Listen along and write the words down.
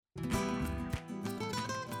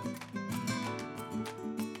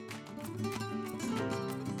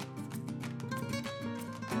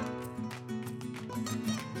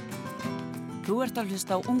Þú ert að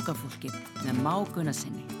hlusta á unga fólkið með Má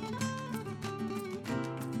Gunnarssyni.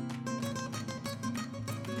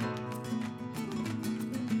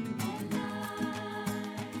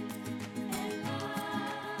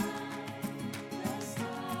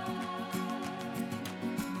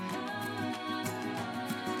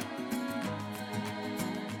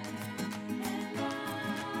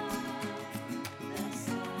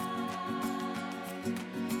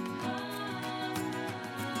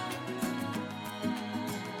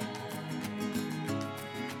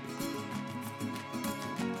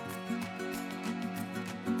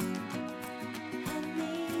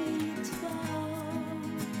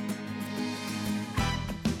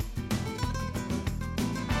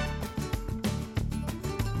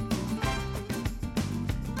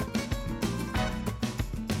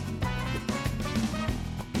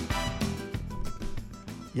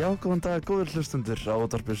 Já, góðan dag, góðir hlustundur á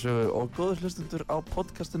Útvarpi Sögu og góðir hlustundur á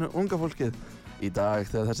podcastinu Unga Fólkið. Í dag,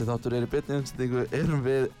 þegar þessi þáttur í beinni innsetningu, erum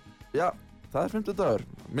við, það er 50 dagur,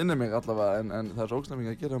 minni mig allavega, en það er svo ógeðslega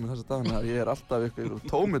mikið að gera með þessa dagana að ég er alltaf ykkur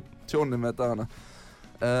tómi tjóni með dagana.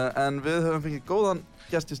 En við höfum fengið góðan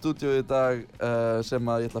gest í stúdíu í dag sem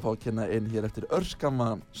að ég ætla að fá að kynna inn hér eftir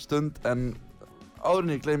örskamma stund, en áður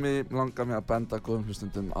en ég gleymi langar mig að benda góðum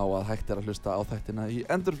hlustundum á að hægt að hlusta á þættina í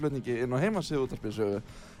endurflutningi inn á heimasíðu Útvarpi Sögu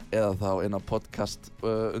eða þá inn á podcast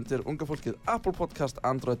undir Unga Fólkið, Apple Podcast,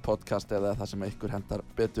 Android Podcast eða það sem ykkur hentar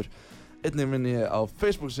betur. Einnig minni ég á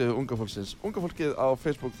Facebook-síðu Unga Fólksins, Unga Fólkið á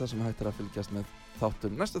Facebook þar sem hægt að fylgjast með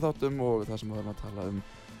næstu þáttum og það sem við erum að tala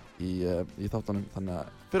í þáttunum. Þannig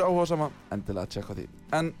að fyrir áhugasama endilega að tjekka því.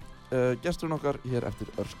 En gesturinn okkar hér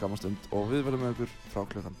eftir örskamma stund og við verðum með ykkur frá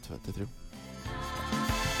klukkan 2-3.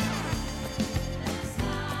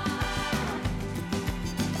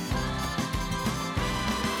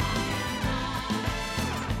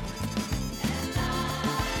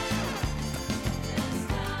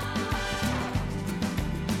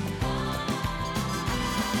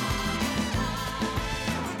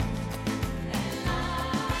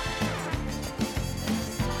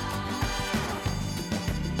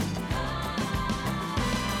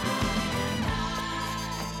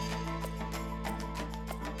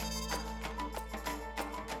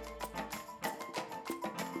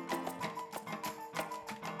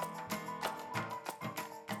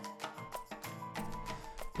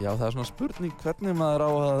 Já, það er svona spurning hvernig maður á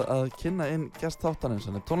að kynna inn gest þáttarins.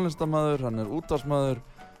 Hann er tónlistarmaður, hann er útvarpsmaður,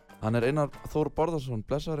 hann er Einar Þór Bárðarson.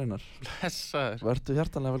 Blessaður Einar. Blessaður. Vertu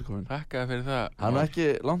hjartanlega velkominn. Þakka fyrir það. Hann er ekki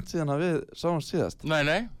langt síðan að við sáumst síðast. Nei,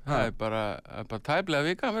 það er bara tæplega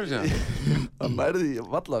vika mér síðan. Það nærði í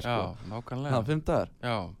valla, sko. Já, nákvæmlega. 5 dagar.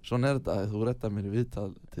 Já. Svona er þetta, þú reddar mér í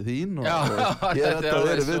viðtal til þín og ég reddar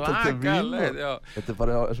þér í viðtal til mín. Þetta er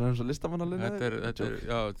bara svona eins og listamannalina. Þetta er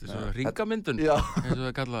svona hringamyndun, eins og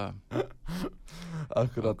það kalla það.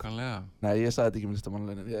 Akkurat. Nákvæmlega. Nei, ég sagði þetta ekki með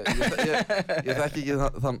listamannalina. Ég þekki ekki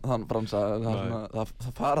þann bransa. Það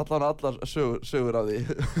fara allar sögur af því.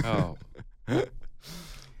 Já.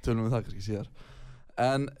 Tölum við það kannski síðar.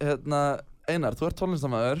 En Einar, þú ert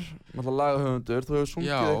tónlistarmaður, náttúrulega lagahöfundur, þú hefur sungið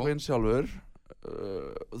eitthvað einn sjálfur,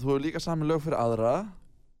 þú hefur líka samið lög fyrir aðra.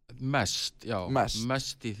 Mest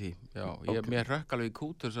í því, já. Mér hrökk alveg í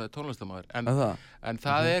kútur sem tónlistarmaður, en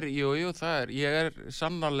það er, ég er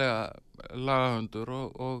sannarlega lagahöfundur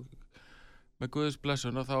og með Guðs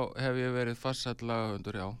blessun og þá hef ég verið fastsett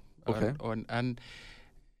lagahöfundur, já. Okay. En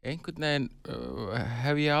einhvern veginn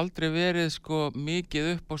hef ég aldrei verið mikið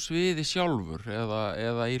upp á sviði sjálfur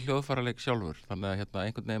eða í hljóðfæraleik sjálfur, þannig að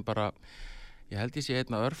einhvern veginn bara ég held ég sé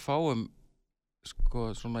einn af örfáum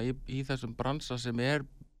svona í þessum bransa sem er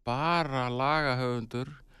bara lagahöfundur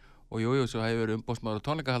og svo hef ég verið umboðsmaður og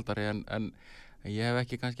tónleikahaldari en ég hef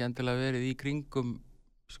ekki kannski endilega verið í kringum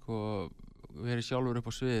verið sjálfur upp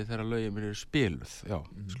á sviði þegar lögin mér eru spiluð,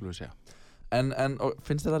 skulum við segja. En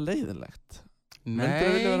finnst þér það leiðinlegt?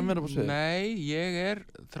 Nei, ég er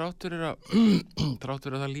þrátt fyrir að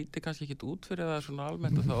það líti kannski ekkit út fyrir það svona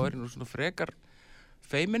almennt og þá er ég nú svona frekar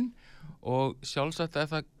feiminn og sjálfsagt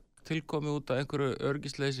það tilkomið út af einhverju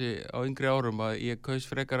öryggisleysi á yngri árum að ég kaus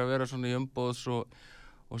frekar að vera svona í umboðs og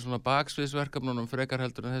svona baksviðsverkefnunum frekar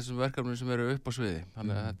heldur en þessum verkefnum sem eru upp á sviði.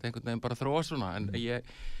 Þannig að þetta einhvern veginn bara þróa svona en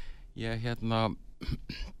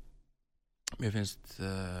mér finnst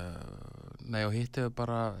og hitt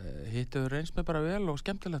hefur reynst mig bara vel og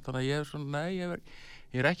skemmtilegt þannig að ég er svona, ég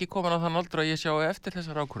er ekki komin á þann aldur að ég sjá eftir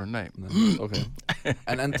þessar ákvörðun, nei. Okay.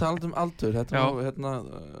 En talað aldur, þetta er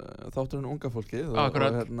þátturinn Unga Fólkið og það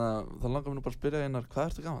langar mér nú bara að spyrja Einar,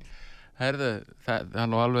 hvað ertu gamall? Herðu, það er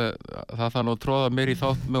nú alveg, það þarf nú að tróða mér í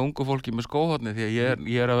þátt með ungu fólki með skóhorni því að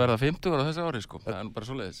ég að verða 50 á þessu ári, sko. Það er nú bara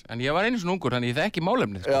svoleiðis. En ég var einu svona ungur, þannig ég þekki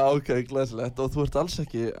málefni, sko. Já, ok, glæsilegt. Og þú ert alls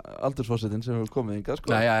ekki aldursforsetinn sem hefur komið hingað,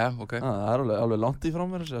 sko. Nei, já, ok. Það er alveg langt í frá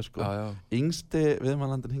mér að segja, sko. Já. Yngsti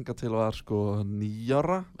viðmælandinn hingað til var, sko, 9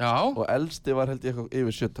 ára. Já. Og elsti var held ég eitthvað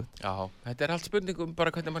yfir 70. Já, þetta er allt spurning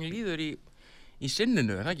bara hvernig mann líður í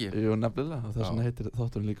sinninu, er það ekki? Jú, nefnilega, og þess vegna heitir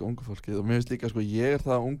þátturinn líka ungu fólkið og mér finnst líka, sko, ég er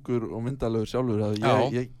það ungur og myndalegur sjálfur að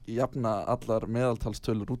ég jafna allar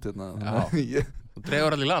meðaltalstölur út hérna þannig að Þú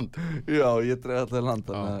dregur allir land? Já, ég dregur allir land,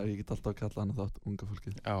 þannig að ég get alltaf að kalla hana þátt unga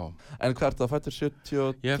fólkið. Já. En hvað ert það, fættur 73?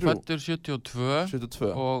 Ég er fættur 72. 72.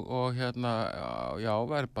 Og hérna, já,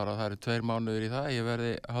 það eru 2 mánuðir í það, ég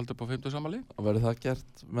verði haldið upp á 50 afmæli. Og verður það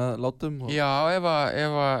gert með látum? Já, ef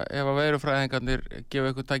að veirufræðingarnir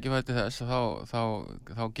gefa ykkur tækifæri til þess,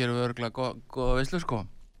 þá gerum við örugglega góða veislu, sko.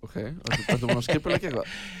 Ok, ertu búin að skipuleggja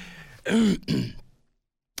eitthvað?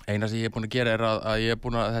 Eina sem ég er búin að gera er að ég er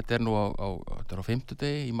búin að, þetta er á 50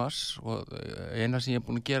 degi í mars og eina sem ég er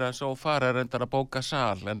búin að gera svo far er reyndar að bóka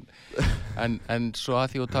sal en svo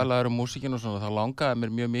að því að tala músíkinu og svona, þá langaði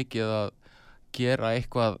mér mjög mikið að gera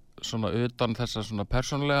eitthvað svona utan þessa svona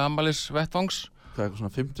persónulega afmælisvettvangs. Hvað er eitthvað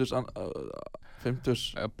svona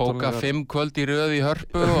 50 bóka 5 kvöld í röð í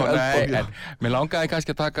Hörpu og en mér langaði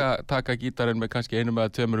kannski að taka gítarinn með kannski 1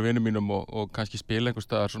 eða 2 vinnum mínum og kannski spila einhvers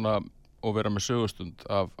staðar svona og vera með sögustund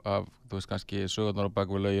af þú veist, kannski sögurnar á bak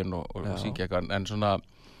við lögin og syngja eitthvað, en svona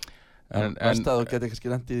Veist að þú geti kannski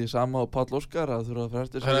lent í því sama og Páll Óskar að þú eru að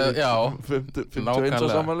ferðast þessu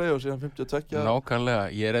 51 samanlegi og síðan 52. Nákvæmlega,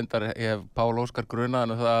 ég hef Páll Óskar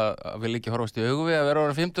grunaðan og það vil ekki horfast í augu við að vera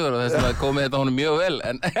orðinn 50 og þess að komið þetta honum mjög vel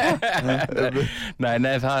en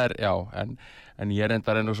nei, það er, já, en ég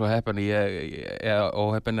reyndar ennú svo heppin,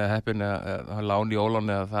 óheppin eða heppin eða lán í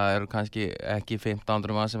óláni að það eru kannski ekki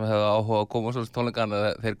 1500 mann sem hefði áhuga að koma á svona tónleikana,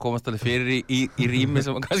 þeir komast alveg fyrir í rými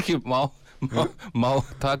sem kannski má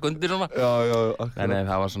taka undir svona. Já. Nei,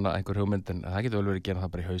 það var svona einhver hugmynd en það getur vel verið að gera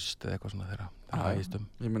það bara í haust eða eitthvað svona þeirra.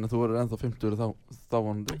 Ég meina þú verður ennþá 50 þá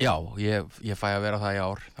vonandi. Já, ég fæ að vera það í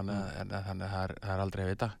ár, þannig að það er aldrei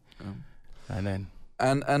að vita. Nei.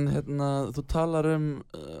 En hérna, þú talar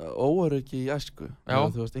óöryggi í æsku, þegar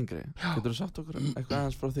þú varst yngri. Getur þú sagt okkur eitthvað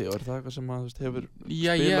aðeins frá því og er það eitthvað sem að, hefur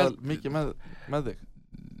spilað mikið með þig?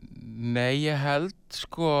 Nei, ég held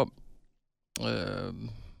sko,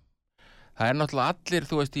 það er náttúrulega allir,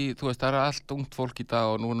 þú veist, það er allt ungt fólk í dag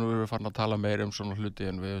og núna erum við farin að tala meira svona hluti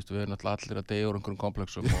en við erum náttúrulega allir að deyja úr einhverjum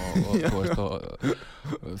komplexum og þú veist, og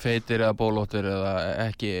feitir eða bólóttir eða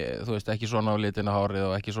ekki, þú veist, ekki svona á litina hárið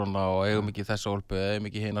og ekki svona og eigum ekki þessa olpu eða eigum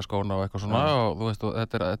ekki hina skóna og eitthvað svona og þú veist, og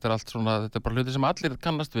þetta er allt svona, þetta er bara hluti sem allir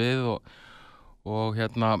kannast við og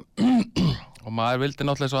hérna, og maður vildi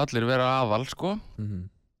náttúrulega svo allir vera aðal, sko,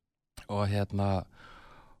 og hérna,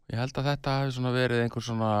 ég held að þetta hafi svona verið einhver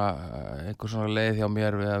svona leið hjá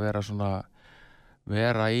mér við að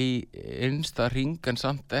vera í innsta hring en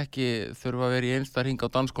samt ekki þurfa að vera í innsta hring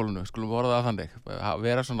á dansskólinu, skulum orða það þannig.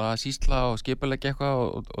 Vera svona að sýsla og skipuleggja eitthvað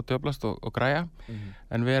og djöflast og græja,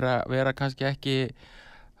 en vera kannski ekki,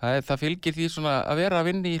 það fylgir því svona að vera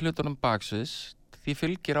að vinna í hlutunum baksviðs, því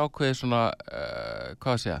fylgir ákveðið svona,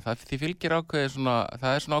 því fylgir ákveðið svona,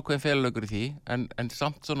 það er svona ákveðin felulaukur í því, en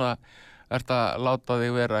samt svona ert að láta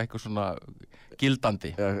þig vera eitthvað svona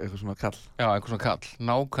gildandi. Já, eitthvað svona kall. Já, eitthvað svona kall,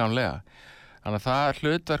 nákvæmlega. Þannig að það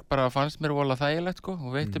hlutverk bara fannst mér vola þægilegt, sko,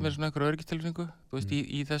 og veitti mér svona einhverju öryggistilfinningu, þú veist,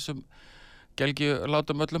 í þessum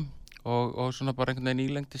gelgjulátum öllum og svona bara einhvern veginn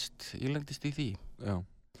ílengdist í því. Já.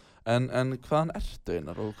 En hvaðan ertu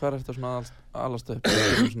einar og hvað ertu svona alast upp?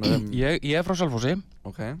 Ég er frá Selfossi.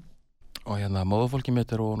 Ok. Og hérna móðurfólkið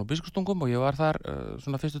mitt er ofan á Biskupstungum og ég var þar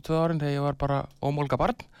svona fyrstu 2 árin þegar ég var bara ómólga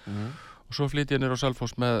barn. Og svo flytti ég niður á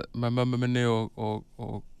Selfoss með mömmu minni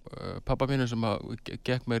og pappa mínu sem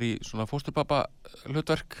gekk mér í svona fósturpappa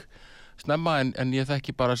hlutverk snemma en ég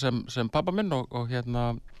þekki bara sem pappa minn og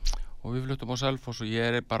hérna og við fluttum á Selfoss og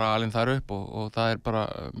ég er bara alinn þar upp og það er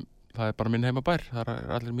bara minn heimabær. Það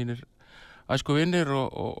er allir mínir æsku vinnir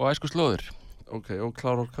og æsku slóðir. Ok, og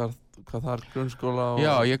klárar hvað það er grunnskóla?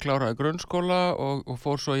 Já, ég kláraði grunnskóla og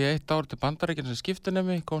fór svo í 1 ár til Bandaríkjanna sem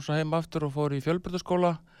skiptinemi, kom svo heim aftur og fór í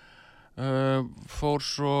fjölbrautaskóla. Fór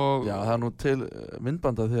svo... Já, það er nú til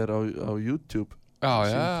myndbandað þér á YouTube. Já.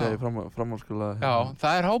 Þegar ég framhaldsskóla. Já,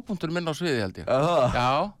 það er hápunktur minn á sviði, held ég.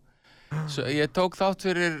 Já. Svo, ég tók þátt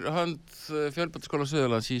fyrir hönd fjölbrautaskóla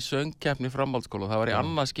Suðurlands í söngkeppni framhaldsskóla. Það var í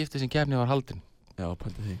annað skipti sem keppni var haldin. Já,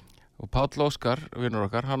 pælti því. Og Páll Óskar, vinur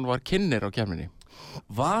okkar, hann var kynnir á keppninni.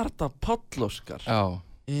 Var það Páll Óskar? Já.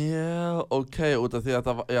 Já, ok, út af því að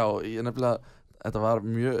það var, já, ég nefnilega, þetta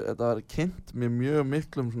var kynnt með mjög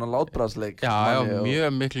miklum svona látbragðsleik Já,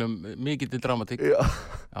 mikið til dramatík. Já.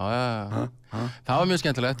 Já. Það var mjög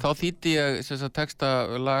skemmtilegt. Þá þýddi ég sem sagt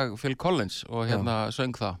textalag Phil Collins og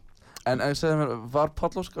söng það. En segðu mér, var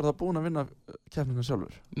Páll Óskar það búinn að vinna keppnina sjálfur?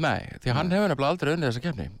 Nei, því hann hefur nefnilega aldrei unnið þessa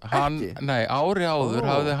keppni. Ekki? Nei, ári áður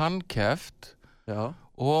hafði hann keppt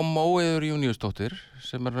og Móeiður Júníusdóttir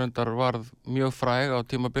sem reyndar varð mjög fræg á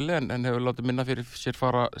tímabili en hefur látið minna fyrir sér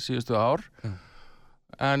fara síðustu ár.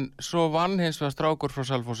 En svo vann hins vegar strákur frá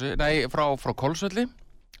Selfossi, frá Kolsvelli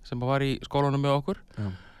sem var í skólanum með okkur.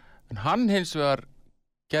 En hann hins vegar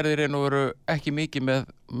gerði raun og veru ekki mikið með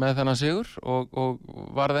þennan sigur og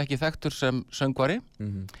varð ekki þekktur sem söngvari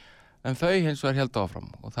en þau hins vegar héldu áfram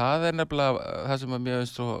og það nefnilega það sem að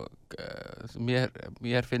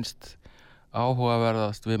mér finnst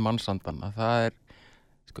áhugaverðast við mannsandan að það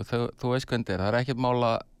sko, þú veist hvernig það er ekkert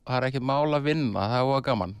mál að vinna, það var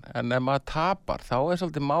gaman en ef maður tapar þá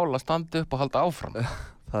svolítið mál að standa upp og halda áfram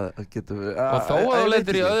það getur við og þó að þú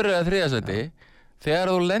lendir í öðru eða þriðja sæti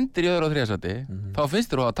þegar þú lendir í öðru og þriðja sæti þá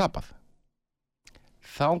finnst þér þú að tapað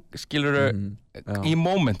þá skilurðu í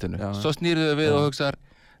mómentinu svo snýrðu við og hugsaðar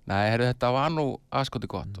nei, þetta var nú askoti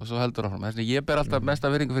gott og svo heldur áfram þess að ég ber alltaf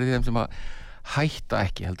mesta virðingu fyrir þeim sem að hætta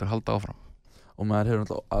ekki heldur halda áfram og maður hefur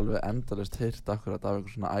náttúrulega alveg endalaust heyrt akkurat af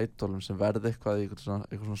einhver svona ædolum sem verði eitthvað í einhver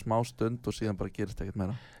svona smá stund og síðan bara gerist ekkert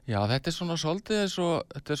meira Já, þetta svona svolítið eins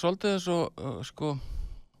og sko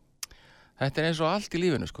þetta eins og allt í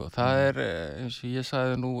lífinu sko. Það eins og ég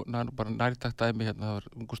sagði nú bara nærtakt dæmi hérna, það var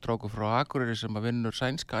ungur strákur frá Akureyri sem að vinnur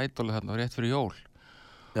sænska ædoli þarna rétt fyrir jól.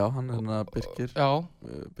 Já, hann Birgir.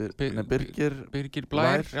 Birgir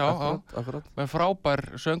Blær, akkurat. Með frábær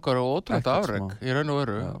söngari og ótrúlega afrek í raun og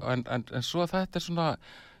veru. En svo þetta svona,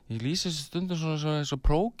 ég lýsi þessi stundum svona eins og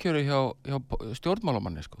prókjöri hjá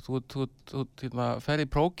stjórnmálamanni sko. Þú fer í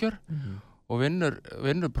prókjör og vinnur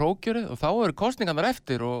prókjörið og þá eru kosningarnar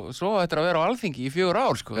eftir og svo þetta að vera á Alþingi í 4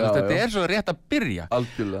 ár sko. Þetta svo rétt að byrja.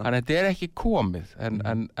 Algjörlega. Þannig þetta ekki komið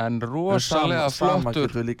en rosalega flottur. Sama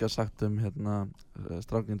getur við líka sagt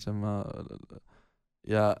strákinn sem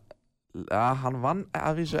hann vann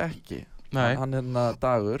að vísu ekki. Nei. Hann Nathan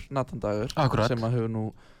Dagur Akkurat. Sem að hefur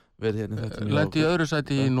nú verið hérna í þetta Lenti í öðru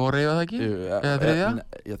sæti í Noregi eða ekki? Eða þriðja?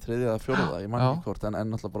 Já, þriðja eða fjórða, ég man ekki hvort en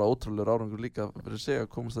náttúrulega bara ótrúlegur árangur líka fyrir sig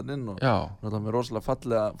að komast þann inn og náttúrulega með rosalega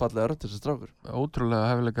fallega rödd þessi strákur. Ótrúlega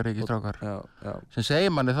hæfileikaríkir strákar. Já. Sem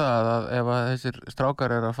segir manni það að ef að þessir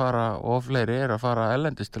strákar að fara og fleiri að fara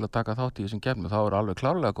ellendis til að taka þátt í þessum keppnum þá alveg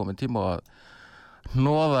klárlega komin tíma að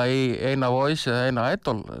hnoða í eina Voice eða eina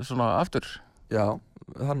Idol svona aftur. Já.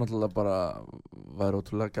 Það náttúrulega bara væri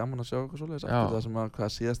ótrúlega gaman að sjá eitthvað svoleiðis eftir það sem að hvað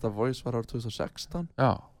síðasta Voice var árið 2016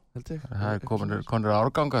 held ég. Það konur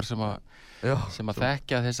árgangar sem að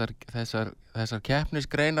þekkja þessar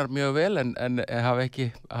keppnisgreinar mjög vel en hafa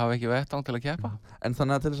ekki vettvang til að keppa. En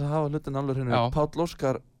þannig að til þess að hafa hlutin alveg hreinu Páll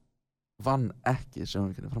Óskar vann ekki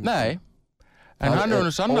söngvakeppnina fram. Nei. En hann hefur nú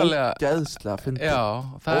sannarlega ógeðslega fyndið.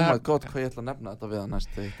 Oh my god, hvað ég ætla að nefna þetta við að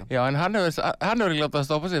næstu eitt. Já, en hann hefur látað að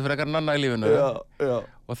stoppa sig fyrir eitthvað annað í lífinu. Já.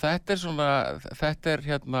 Og þetta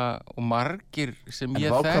hérna og margir sem ég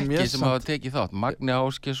þekki sem hafa tekið þátt. Magni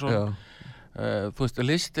Ásgeirsson, þú veist,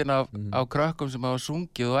 listin af krökkum sem hafa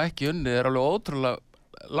sungið og ekki unnið alveg ótrúlega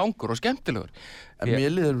langur og skemmtilegur. En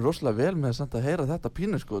mér líður rosalega vel með að heyra þetta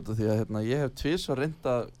pínu sko, því að ég hef tvisvar reynt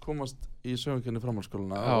að komast í söngvakeppni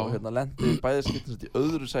framhaldsskólana og lendi bæði skiptin í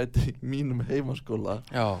öðru sæti í mínum heimaskóla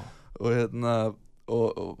og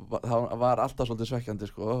það var alltaf svolítið svekkjandi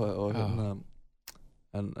sko og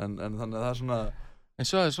en þannig að það svona En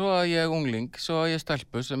svo að ég ungling, svo að ég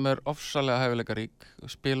stelpu sem ofsalega hæfileikarík,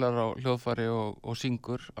 spilar á hljóðfæri og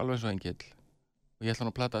syngur alveg eins og engill og ég ætla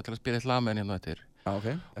nú að plata til að spila eitt lag með henni hérna eftir.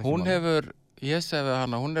 Hún hefur Ég segi við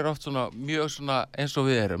hana, hún oft svona, mjög svona eins og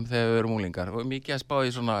við erum þegar við erum unglingar og mikið að spá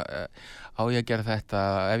í svona á ég að gera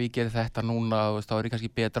þetta, ef ég geri þetta núna þá ég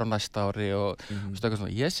kannski betra á næsta ári og eitthvað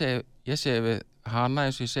svona. Ég segi við hana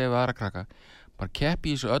eins og ég segi við aðra krakka bara keppi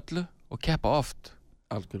í þessu öllu og keppa oft.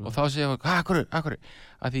 Algjörlega. Og þá segi ég akkur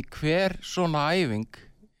að því hver svona æfing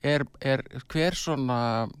hver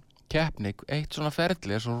svona keppni, eitt svona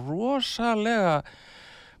ferli svo rosalega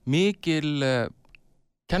mikil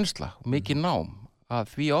kennsla og mikið nám að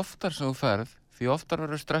því oftar sem þú ferð, því oftar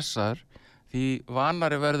verður stressaður, því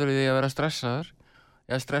vanari verður því að vera stressaður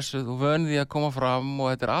eða stressuð og vön því að koma fram og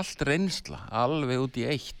þetta allt reynsla, alveg út í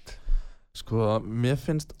eitt. Sko, mér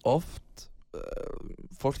finnst oft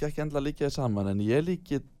fólk ekki endilega líka saman en ég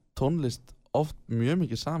líki tónlist oft mjög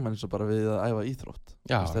mikið saman eins og bara við að æfa íþrótt.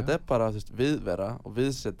 Þetta bara viðvera og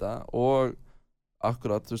viðseta og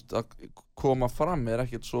akkurat að koma fram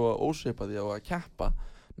ekkert svo ósvipað í að keppa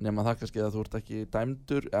nema það kannski að þú ert ekki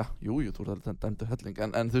dæmdur, jú, þú ert alveg dæmdur helling,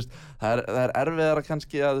 en þú veist, það er erfiðara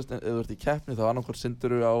kannski að, þú veist, ef þú ert í keppni þá annarkvort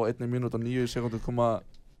syndirðu á 1 mínútu og 9 sekúndur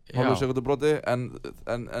hálfu sekúndur broti, en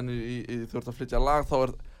þú ert að flytja lag, þá er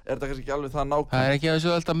þetta kannski ekki alveg það nákvæmt. Það er ekki eins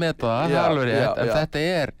og allt að meta það, það er alveg rétt, en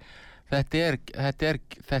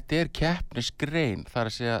þetta er keppnisgrein, það er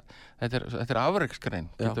að segja, þetta er afreksgrein,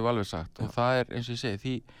 getum við alveg sagt, og það er eins og ég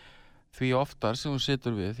segi, því oftar sem þú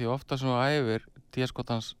situr við, því oftar sem þú æfir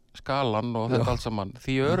déskotans skalan og þetta allt saman,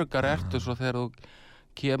 því öruggar ertu svo þegar þú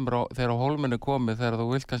kemur þegar á hólminn er komið, þegar þú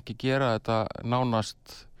vilt kannski gera þetta nánast,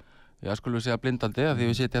 skulum við segja blindandi, því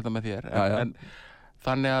við sitjum hérna með þér, en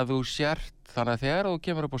þannig að þú sért, þannig að þegar þú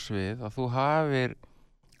kemur upp á svið, að þú hafir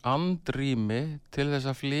andrými til þess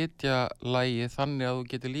að flytja lagið þannig að þú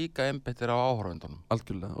getur líka einbeittir á áhorfendunum.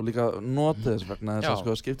 Algjörlega, og líka nota þess vegna þess að sko,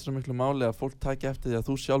 það skiptir svo miklu máli að fólk taki eftir því að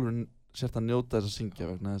þú sjálfur sért að njóta þess að syngja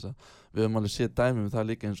vegna þess að við höfum alveg séð dæmi um það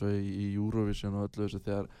líka eins og í Eurovision og öllu þessu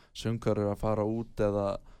þegar söngvarar eru að fara út eða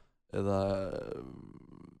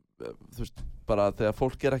þú veist, bara þegar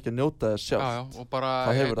fólk er ekki að njóta þess sjálft, og bara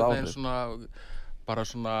einhvern veginn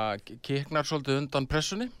svona kiknar svolítið undan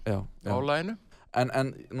pressunni á laginu. En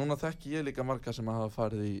núna þekki ég líka marga sem hafa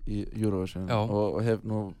farið í Eurovision og hef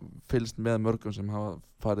nú fylgst með mörgum sem hafa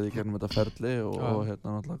farið í gegnum þetta ferli og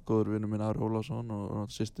hérna náttúrulega góður vinur minn Ari Ólafsson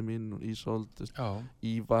og systir mín Ísold,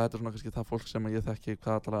 Íva, þetta er svona kannski það fólk sem ég þekki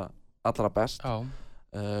hvað allra best.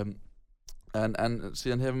 En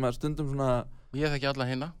síðan hefur maður stundum svona... Ég þekki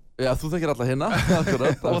alla hina. Já, þú þekkir alla hina,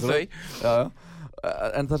 akkurat. Og þau. Já.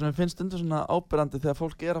 En það sem ég finnst stundum svona áberandi þegar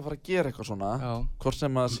fólk er að fara að gera eitthvað svona, hvort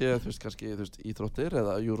sem að sé, þú veist, kannski, þú veist, íþróttir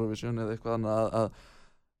eða Eurovision eða eitthvað annað, að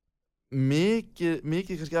mikið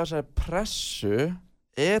kannski af þessari pressu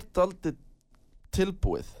er dálítið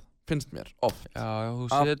tilbúið, finnst mér, oft. Þú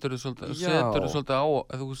setur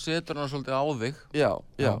hana svolítið á þig. Já,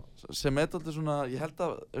 sem er dálítið svona, ég held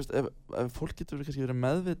að, þú veist, ef fólk getur kannski verið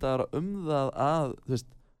meðvitaðara það að, þú veist,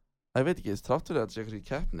 ég veit ekki, þrátt fyrir að þetta sé eitthvað í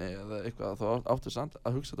keppni eða eitthvað, þá áttu samt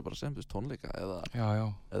að hugsa þetta bara sem þú veist tónleika eða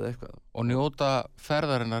eitthvað. Og njóta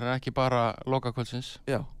ferðarinnar er ekki bara lokakvöldsins.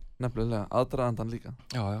 Já, nefnilega, aðdragandan líka.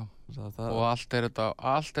 Og allt er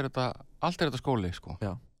þetta skóli, sko.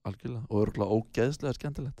 Já, algjörlega, og örugglega ógeðslega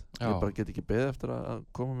skemmtilegt. Ég bara get ekki beðið eftir að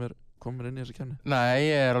koma mér inn í þessu keppni. Nei,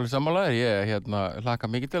 ég er alveg sammálaður, ég hlakka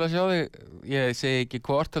mikið til að sjá þig, ég segi ekki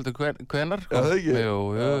hvort heldur hvenær. Já, það ekki? Jú.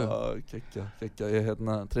 Gekkja, ég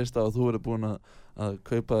treysta að þú verið búin að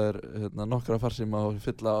kaupa þér nokkra farsíma og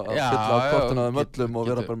fylla á kortinu á þeim öllum og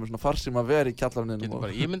vera bara með svona farsíma veri í kjallaranninum. Getur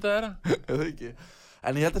bara ímyndað þeirra. Það ekki?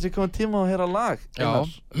 En ég held að það sé komið tíma á að heyra lag, Einar.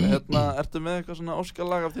 Ertu með eitthvað svona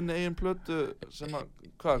óskalag af þinni eigin plötu sem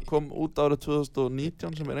kom út árið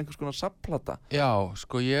 2019 sem er einhvers konar safnplata? Já,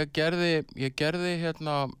 sko ég gerði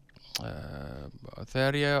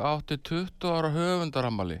þegar ég átti 20 ára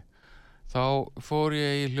höfundarafmæli, þá fór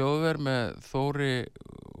ég í hljóðver með Þóri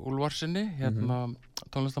Úlfarsinni,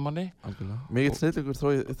 tónlistamanni. Algjörlega. Mikill snillingur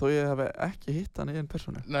þó ég hef ekki hitt hann í einn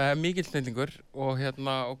persónu. Nei, mikill snillingur og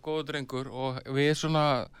góður drengur og við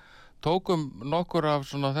svona tókum nokkur af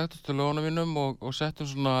svona þekktustu lögunum mínum og settum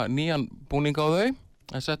svona nýjan búning á þau,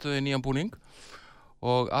 settum þau í nýjan búning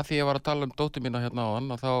og að því ég var að tala um dóttur mína áðan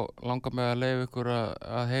að þá langar mig að leyfa ykkur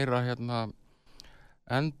að heyra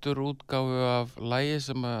endurútgáfu af lagi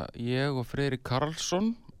sem ég og Friðrik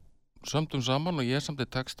Karlsson sömdum saman og ég samdi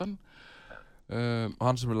textan. Og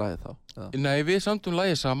hann sem lagið þá? Nei, við samdum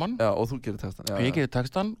lagið saman. Já, og þú gerir textan? Ég gerir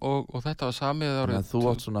textan og þetta var samið árið... Nei, þú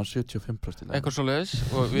átt svona 75% í lagið. Eitthvað svoleiðis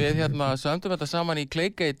og við samdum þetta saman í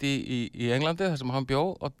Claygate í Englandi þar sem hann bjó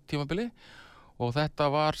á tímabili og þetta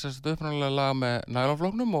var upprunalega lag með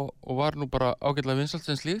nælonflóknum og var nú bara ágætlega vinsælt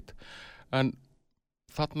sem slíkt en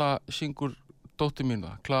þarna syngur dóttir mín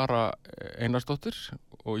það, Klara Einarsdóttir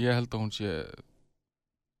og ég held að hún sé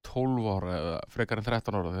 12 ára eða frekar en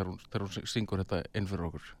 13 ára þegar hún syngur þetta inn fyrir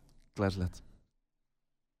okkur. Glæsilegt.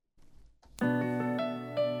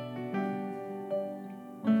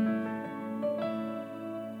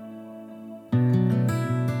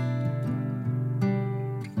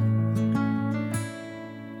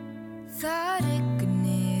 Það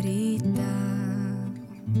rignir í dag,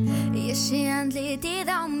 ég sé andlitið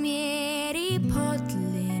á mér í pollinum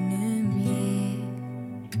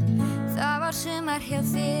Það var sumar hjá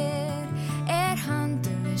þér,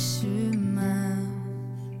 handvissumar.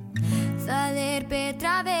 Það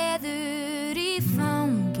betra veður í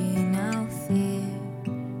fangin á þér.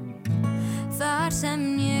 Þar sem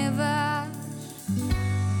ég var,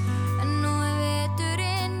 en nú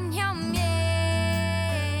veturinn hjá mér.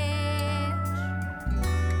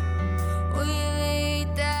 Og ég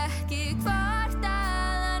veit ekki hvort að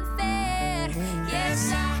hann fer. Ég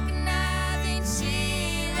sá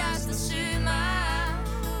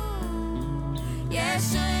Ég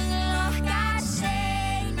söng okkar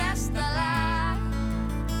seinasta lag.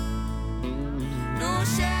 Nú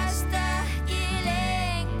sést ekki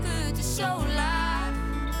lengur til sólar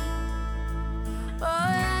og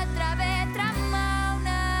allra vetra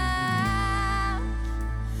mána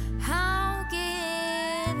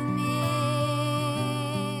hangið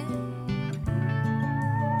mér.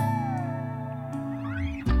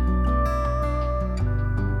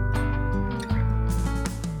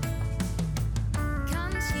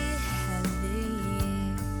 Kannski hefði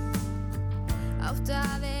ég átt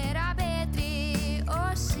að vera betri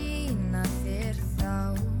og sýna þér þá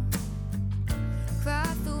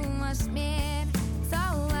hvað þú varst mér, þá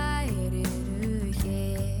værirðu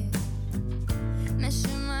hér með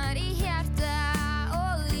sumar í hjarta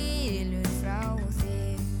og ylur frá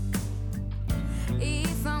þér í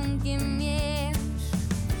fangi mér.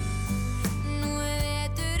 Nú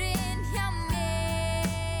veturinn hjá mér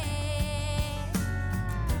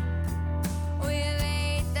og ég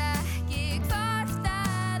veit ekki hvort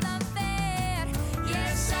að hann fer.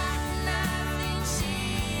 Ég sakna þín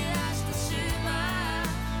síðasta sumar.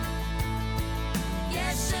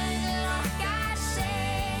 Ég söng okkar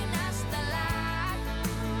seinasta lag.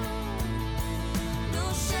 Nú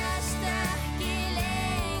sést ekki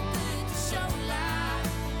lengur til sólar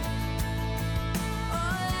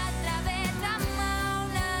og allra vetra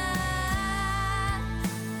mána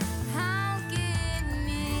hangið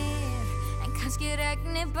mér. En kannski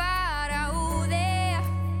regnir bara úr þér.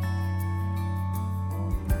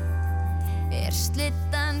 Er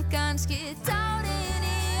slittan kannski tárin í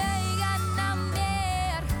augun á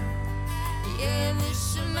mér? Ég er viss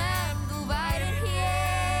ef þú værir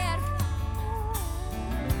hér,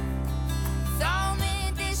 þá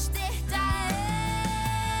myndi stytta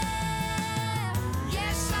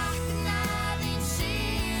Ég sakna þín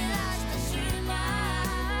síðasta sumar.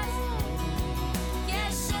 Ég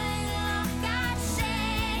söng okkar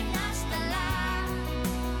seinasta lag.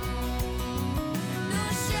 Nú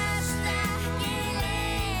sést ekki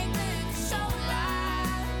lengur til sólar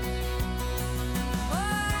og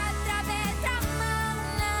allra vetra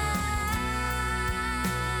mána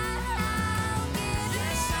hangið.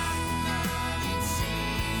 Ég sakna þín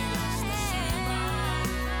síðasta sumar.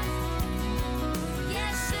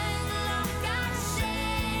 Ég söng okkar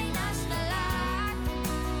seinasta lag.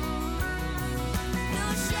 Nú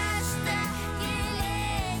sést ekki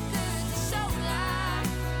lengur til sólar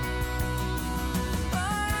og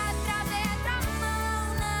allra vetra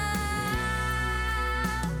mána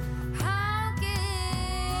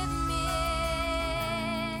hangið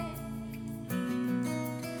mér.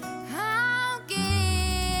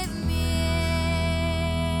 Hangið mér.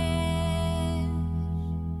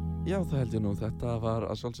 Já, það held ég nú. Þetta var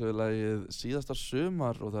að sjálfsögðu lagið Síðasta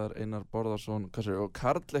sumar og það er Einar Bárðarson, hvað segir, og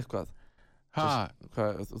Karl eitthvað. Ha,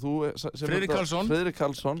 Hvað, þú sem Friðrik Karlsson. Friðrik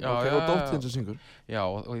Karlsson, Já, ok, já, og já, dóttir sem syngur. já,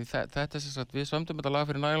 og þetta er sem sagt, við sömdum þetta lag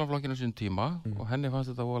fyrir Nælonflokkinu sín tíma og henni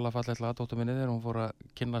fannst þetta voðalega fallegt lag, dóttur minni, þegar hún fór að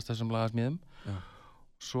kynnast þessum lagasmíðum. Já.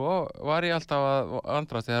 Svo var ég alltaf að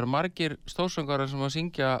andrast, þegar margir stórsöngarar sem að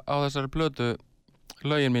syngja á þessari plötu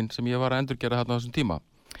lögin mín sem ég var að endurgera þarna á þessum tíma.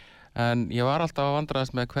 En ég var alltaf að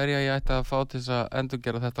vandrast með hverja ég ætti að fá til þess að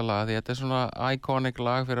endurgera þetta lag, því þetta er svona iconic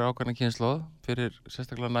lag fyrir ákveðna kynslóð, fyrir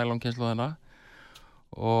sérstaklega Nælon-kynslóðina,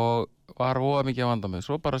 og var voða mikið að vanda mig.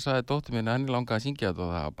 Svo bara sagði dóttir mín að henni langaði að syngja þetta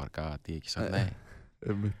og það bara gat ég ekki sagt nei.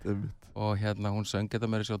 Einmitt. Og hérna hún söng þetta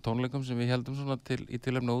með þessu á tónleikum sem við heldum svona í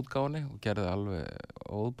tilefni útgáfunni og gerði það alveg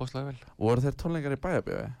óbúðslega vel. Og voru þeir tónleikar í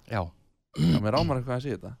Bæjarbíói? Já, Já, mér rámar eitthvað að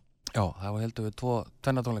sé þetta. já, það var heldum við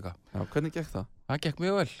tvenna tónleika. Já, hvernig gekk það? Það gekk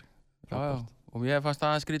mjög vel. Já, og mér fannst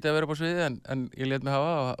aðeins skrítið að vera upp á sviði en ég lét mig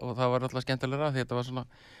hafa það og það var alltaf skemmtilegra því þetta var svona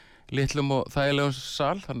litlum og þægilegum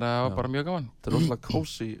sal, þannig að það var bara mjög gaman. Þetta er rosalega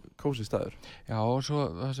kósí staður. Já, og svo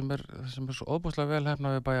það sem er svo óbúðslega vel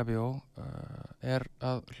hefnað við Bæjarbíó er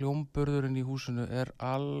að hljómburðurinn í húsinu er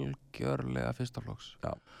algjörlega fyrsta flokks.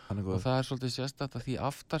 Já, hann er góð. Og það er svolítið sérstakt að því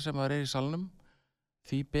aftar sem það er í salnum,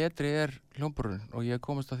 því betri er hljómburðurinn og ég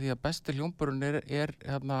komist að því að besti hljómburðurinn er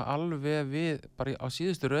hérna alveg við, bara á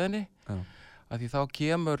síðustu röðinni, að því þá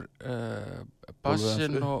kemur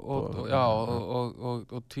bassinn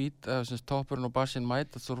og tvít, toppurinn og bassinn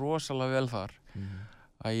mætast svo rosalega vel þar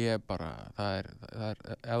að ég bara, það er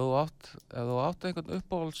ef þú átt einhvern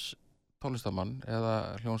uppáhalds tónlistamann eða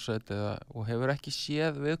hljómsveit og hefur ekki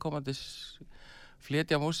séð viðkomandi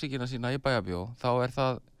flytja músíkina sína í Bæjarbíó, þá er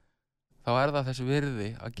það þessi virði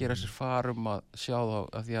að gera sér far að sjá þá,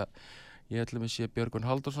 af því að ég ætlum að sé Björgvin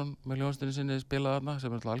Halldórsson með hljómsveitinni sinni spila þarna,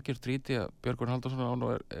 sem er algjör tríti að Björgvin Halldórsson án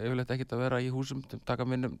og yfirleitt ekkert að vera í húsum sem taka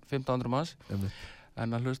minnum 1500 manns.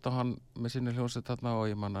 en að hlusta á hann með sinni hljómsveit þarna og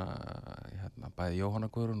ég manna bæði Jóhanna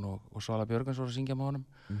Guðrún og Svala Björgvins voru að syngja með honum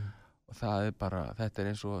og það bara, þetta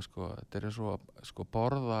eins og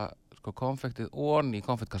borða konfektið onni í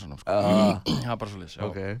konfektkassanum það bara svoleiðis, já.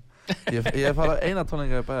 Okay. Ég fara eina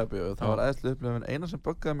tónleika í Bæjarbíó og það var æðislega upplifun, eina sem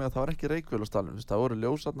buggaði mig að það var ekki reykvél á staðnum, það voru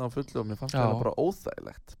ljósarna á fullu og mér fannst það bara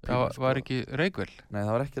óþægilegt. Já, var ekki reykvél? Nei,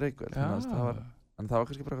 það var ekki reykvél, en það var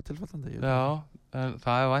kannski bara eitthvað tilfallandi. Já, en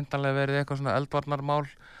það hefur væntanlega verið eitthvað svona eldvarnarmál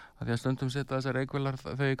að því að stundum setja þessar reykvélar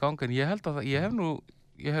þau í gangi, en ég held að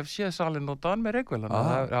ég hef séð salinn notaðan með reykvél, þannig að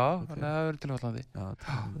það hefur verið tilfallandi. Já,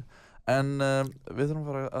 tilfallandi. En við þurfum að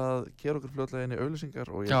fara að gera okkur fljótlega inn í auglýsingar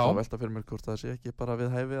og ég ætla að velta fyrir mér hvort það sé ekki bara við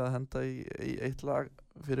hæfi að henda í eitt lag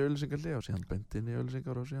fyrir auglýsingarlið og síðan beint inn í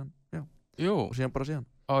auglýsingar og síðan, og síðan bara síðan.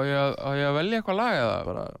 Á ég að velja eitthvað lag eða?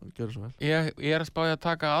 Bara gjörðu svo vel. Ég að spá ég að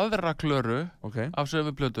taka aðra Klöru af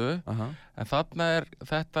sömu plötu, en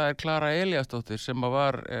þetta er Klara Elíasdóttir sem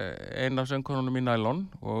var ein af söngkonunum í Nælon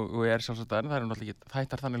og er sjálfsagt enn, það er náttúrulega ekki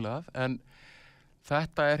þættar þannig lagað, en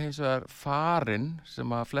þetta er hins vegar Farin sem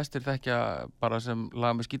að flestir þekkja bara sem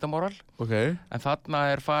lag með skítamóral en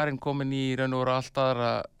þarna er Farin komin í raun og veru allt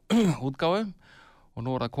aðra útgáfu og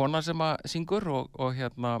nú er það kona sem að syngur og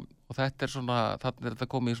þetta er svona, þarna er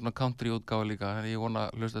þetta komið í svona country útgáfu líka en ég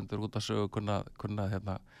vona hlustendur út af sögu kunna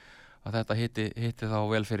að þetta hitti þá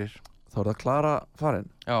vel fyrir. Þá er það Klara Farin?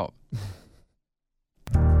 Já.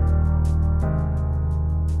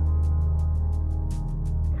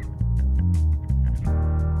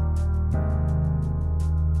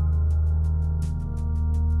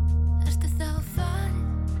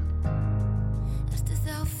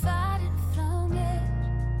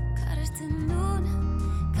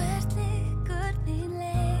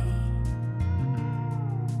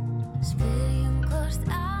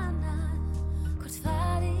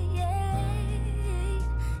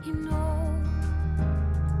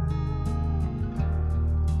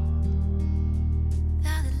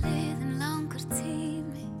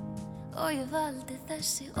 Og ég valdi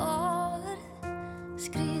þessi orð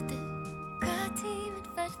skrítið hvað tíminn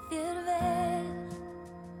fer þér vel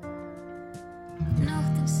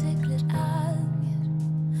Nóttin siglir að mér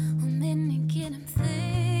og minningin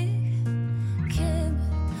þig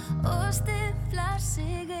kemur og stiflar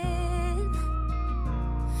sig inn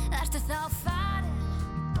Ertu þá farin?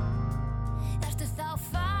 Ertu þá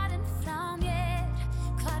farin frá mér?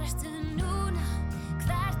 Hvar ertu núna?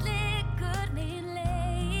 Hvert liggur mín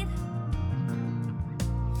leið?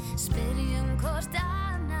 Spyrjum hvort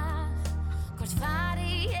annað, hvort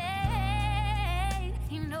fari ég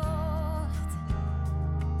í nótt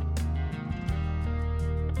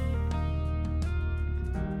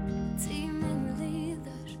Tíminn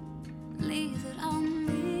líður án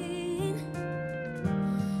mín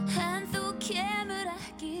En þú kemur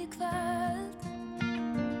ekki í kvöld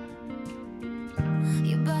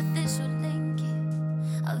Ég bað þig svo lengi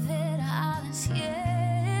að vera aðeins hér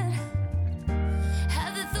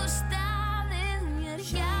Staðið mér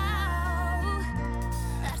hjá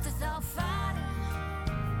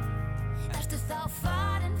Ertu þá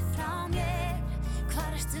farin frá mér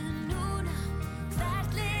Hvar ertu núna,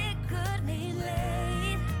 hvert liggur mín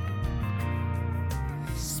leið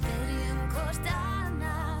Spyrjum hvort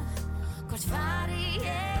annað, hvort fari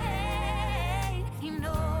ég í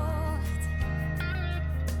nótt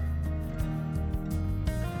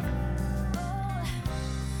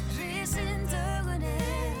Risin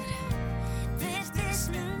dögunir Birtist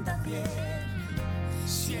mynd af þér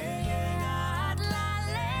Sé ég alla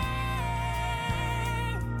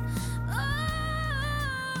leið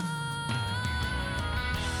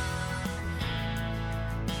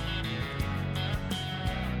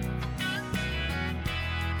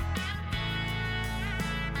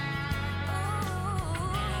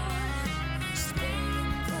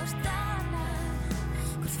Spyrjum hvort annað,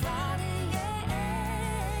 hvort fari ég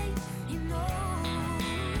í nótt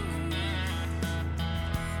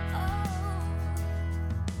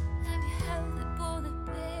Ef ég hefði boðið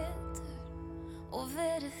betur og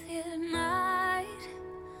verið þér nær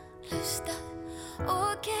Hlustað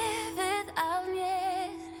og gefið af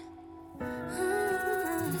mér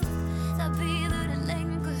Það bíður en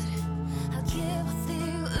lengur að gefa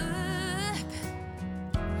þig upp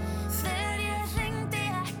Þegar ég hringdi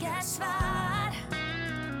ekkert svar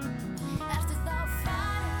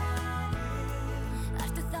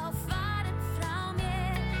Ertu þá farin frá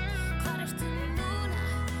mér Hvar ertu núna,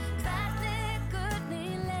 hvert liggur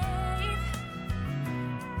mín leið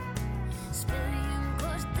Spyrjum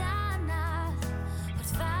hvort annað,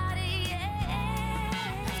 hvort fari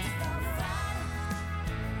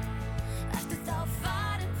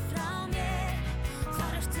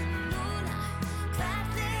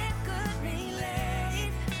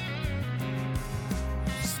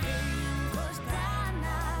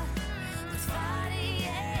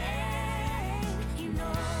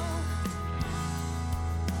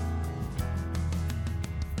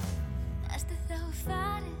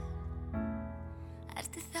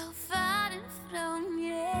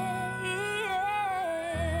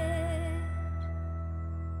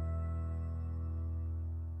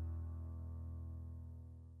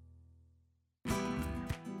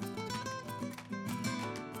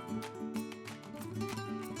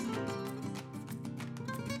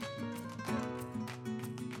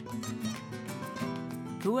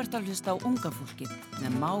Þú ert að hlusta á unga fólkið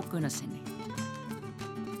með Má Gunnarsinni.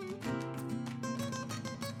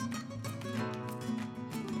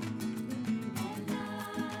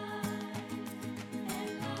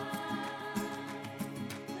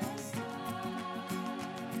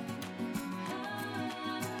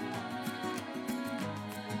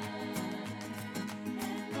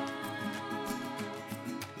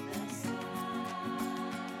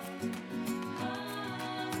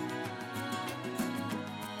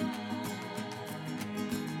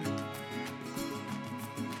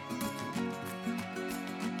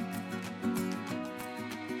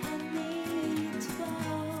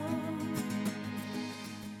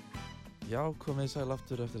 Já, komið sæl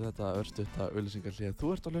aftur eftir þetta örstutta auglýsingahlé.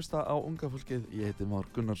 Þú ert að hlusta á unga fólkið, ég heiti Már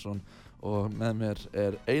Gunnarsson og með mér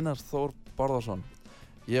er Einar Þór Barðarsson.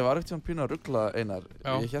 Ég var ekkert tíma pínu að rugla Einar,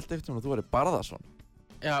 ég hélt ekkert tíma að þú væri Barðarsson.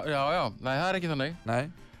 Já, nei, það er ekki þannig. Nei,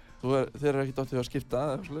 þeir eru ekki dóttið að skipta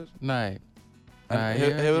eða eitthvað svoleiðis? Nei. En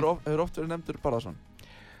hefur oft verið nefndur Barðarsson?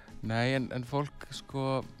 Nei, en fólk,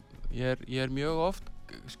 sko, ég er mjög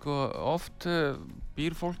oft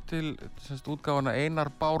býr fólk til útgáfuna Einar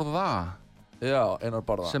Bárða. Já, Einar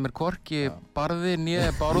Bárða. Sem er hvorki barði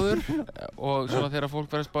né bárður og svona þegar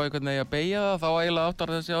fólk verður að spá í hvernig eigi að beygja það, þá eiginlega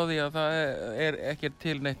áttar þessi á því að það er ekki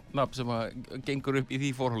til neitt nafn sem að gengur upp í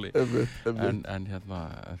því forhóli. En hérna,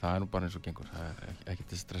 það er nú bara eins og gengur, það er ekki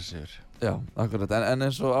til stress yfir. Já, akkurat, en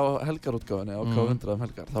eins og á helgarútgáfunni, á K100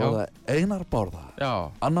 helgar, þá var það Einar Bárða,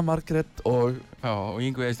 Anna Margrét og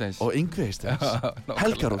Yngvi Eysteins. Og Yngvi Eysteins,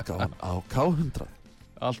 helgarútgáfan á K100.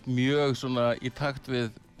 Allt mjög svona í takt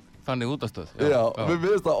við þannig útastöð. Já, við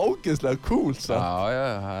finnst það ógeðslega cool, samt.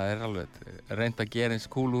 Já, það er alveg reynd að gera eins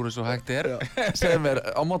cool úr þessu hægt er. Segðu mér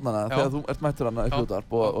á mótnana, þegar þú ert mættur hana í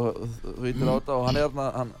útvarp og þú ítir á þetta og hann er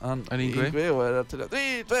hann Yngvi og er til að 3,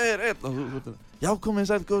 2, 1 og þú já, komið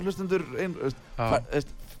sæl, góður hlustendur,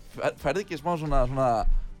 færði ekki smá svona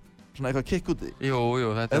eitthvað kikk út í? Jú,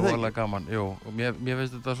 þetta er voðalega gaman, og mér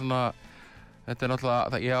finnst þetta svona, þetta er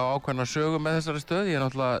náttúrulega, ég á ákveðna sögu með þessari stöð, ég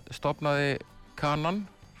náttúrulega stofnaði Kanan,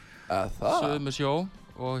 Suðu með sjó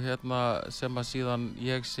og hérna sem að síðan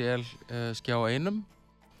ég sel Skjá einum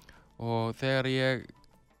og þegar ég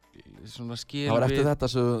svona skil við... Það var eftir þetta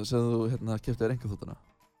sem þú hérna keyptir þér einkaþottuna?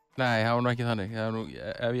 Nei, það var nú ekki þannig.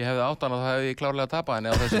 Ef ég hefði átt hana þá hefði ég klárlega tapað henni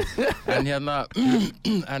á þessu. En hérna,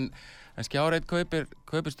 en Skjár einn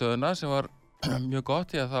kaupir stöðuna sem var mjög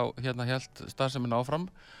gott því að þá hérna hélt starfsemin áfram.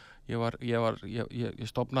 Ég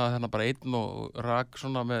stofnaði þarna bara einn og rak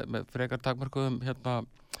svona með frekar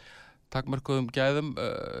takmörkuðum gæðum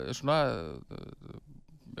svona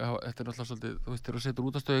þetta er náttúrulega svolítið, þú veist, þegar þú setur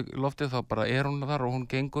útastöð í loftið þá bara er hún þar og hún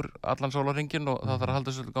gengur allan sólarhringinn og það þarf að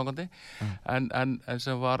halda svolítið gangandi en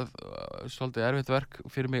sem var svolítið erfitt verk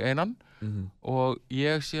fyrir mig einan og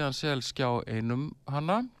ég síðan sel Skjá einum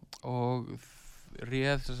hana og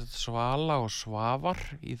réð Svala og Svavar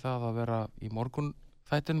í það að vera í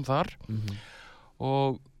morgunþættinum þar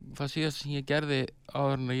og það síðast sem ég gerði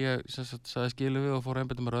áður en ég sagði skilu við og fór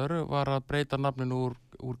einbeitt með öðru var að breyta nafninu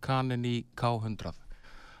úr Kanin í K100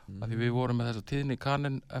 af því við vorum með þessa tíðni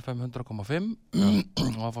Kanin FM 100,5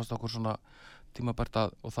 og það fannst okkur svona tímabært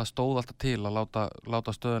og það stóð alltaf til að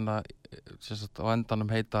láta stöðuna á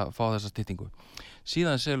endanum heita fá þessa styttingu.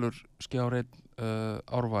 Síðan selur Skjár einn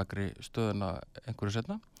Árvakri stöðuna einhverju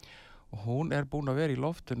seinna og hún er búin að vera í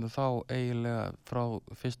loftinu þá eiginlega frá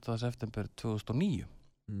 1. september 2009.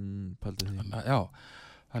 Pældi því. Já,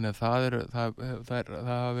 þannig að það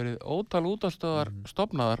hafa verið ótal útastöðar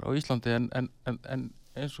stofnaðar á Íslandi en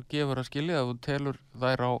eins og gefur að skilja að þú telur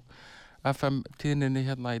þær á FM tíðninni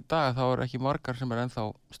hérna í dag þá er ekki margar sem er ennþá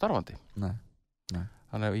starfandi. Nei.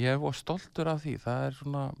 Þannig að ég er stoltur af því. Það er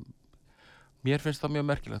svona, mér finnst það mjög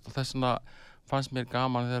merkilegt og þess vegna fannst mér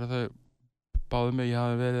gaman þegar þau báðu mig, ég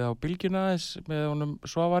hafi verið á Bylgjuna með honum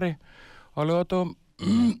Svavari á laugardögum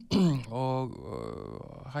og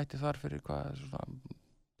hætti þar fyrir hvað svona,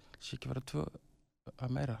 sé ekki vera 2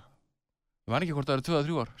 að meira. Ég man ekki hvort það eru 2 eða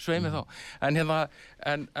 3 ár, svei mig þá. En hérna,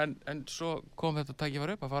 en svo kom þetta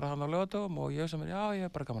tækifæri upp að fara hann á laugardögum og ég sem ég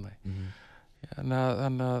er bara gaman að því.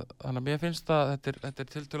 Þannig að mér finnst að þetta er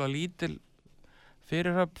tiltölulega lítil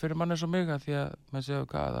fyrirhöfn fyrir mann eins og mig að því að maður segja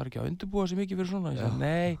það er ekki að undirbúa sig mikið fyrir svona. Ég segi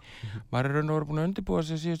nei, maður er raun og verið búin að undirbúa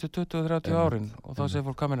sig síðustu 20-30 árin og þá segir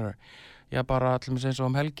fólk hvað meinar það. Ég bara allir eins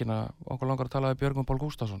og helgina okkur langar að tala við Björgvin Pál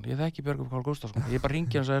Gústafsson. Ég þekki Björgvin Pál Gústafsson. Ég bara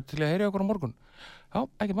hringi hann og segir til að heyri okkur á morgun. Já,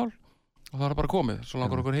 ekkert mál. Og það er bara komið. Svo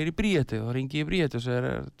langar okkur heyri í Bríeti og þá hringi ég í Bríeti og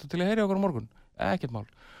segir til að heyri okkur á morgun. Ekkert mál.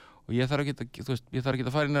 Og ég þarf ekki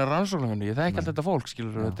að fara inn í rannsóknarvinnu. Ég þekki allt þetta fólk,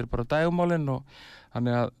 skilur. Þetta er bara dægumálin og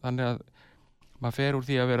þannig að maður fer úr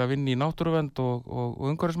því að vera að vinna í náttúruvernd og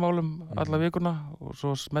umhverfismálum alla vikuna og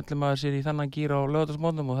svo smellir maður sér í þennan gír á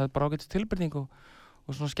laugardagsmorgnum og það bara ágætis tilbreyting og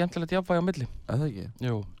svona skemmtilegt jafnvægi á milli. Það ekki?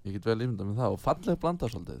 Jú. Ég get vel ímyndað með það og falleg blanda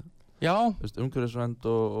svolítið. Já. Umhverfisvernd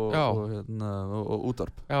og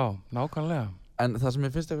útvarp. Já, nákvæmlega. En það sem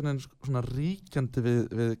ég finnst einhvern veginn svona ríkjandi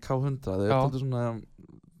við K100 er svona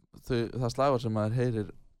það slagur sem maður heyrir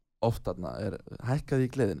oft þarna hækkaði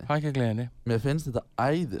í gleðinni. Hækkaði í gleðinni. Mér finnst þetta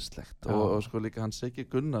æðislegt og sko líka hann Siggi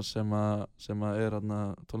Gunnars sem er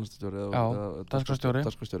tónlistarstjóri og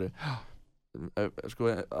dagskrárstjóri. Sko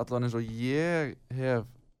allan eins og ég hef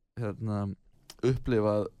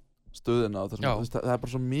upplifað stöðuna og það er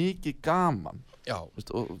bara svo mikið gaman. Já.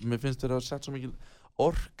 Og mér finnst þér að sett svo mikið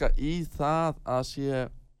orka í það að sé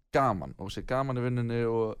gaman og sé gaman í vinnunni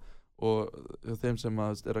og þeim sem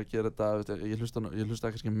að gera þetta, ég hlusta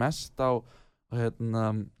kannski mest á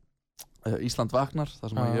Ísland vaknar, þar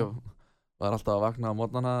sem ég var alltaf að vakna á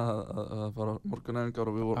morgnana að fara morgunæfingar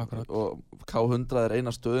og K100 eina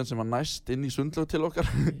stöðin sem var næst inn í Sundlaug til okkar.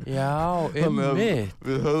 Já, einmitt.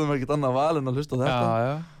 Við höfðum ekkert annað val en að hlusta á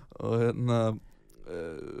þetta og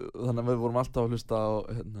þannig að við vorum alltaf að hlusta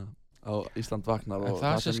á Ísland vaknar og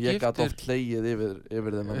það sem ég gat oft hlegið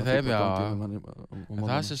yfir þeim en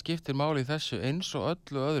það sem skiptir máli í þessu eins og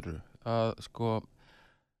öllu öðru að sko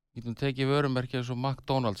getum tekið vörumerki eins og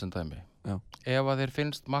McDonald's en dæmi. Ef að þér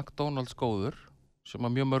finnst McDonald's góður sem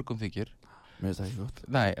að mjög mörgum þykir mér finnst það ekki gott.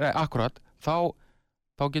 Nei, akkurat þá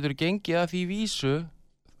getur þú gengið að því vísu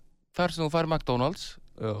þar sem þú fær McDonald's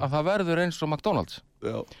að það verður eins og McDonald's.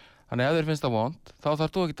 Þannig ef þér finnst það vont þá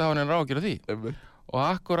þarf þú ekki að hafa neina ráðgjur af því. Og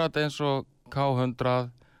akkurat eins og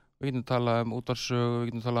K100, við getum talað útvarpssögu, við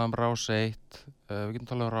getum talað Rás 1, við getum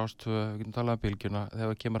talað Rás 2, við getum talað Bylgjuna þegar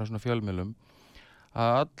við kemur að svona fjölmiðlum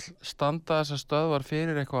að all standa þessar stöðvar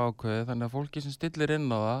fyrir eitthvað ákveðið þannig að fólki sem stillir inn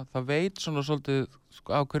á það veit svona svolítið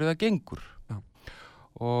á hverju það gengur.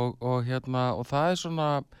 Og það er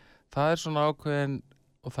svona ákveðin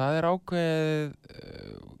og það er ákveðið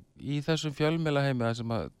í þessum fjölmiðlaheimi sem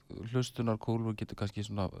að hlustunarkúlfur getur kannski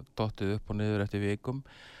svona dottið upp og niður eftir vikum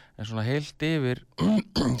en svona heilt yfir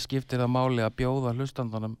skiptir það máli að bjóða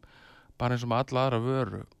hlustandanum bara eins og með alla aðra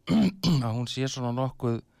vöru að hún sé svona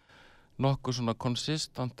nokkuð svona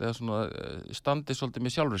konsistant eða svona standi svolítið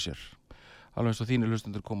með sjálfur sér alveg eins og þínir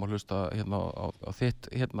hlustendur koma að hlusta á þitt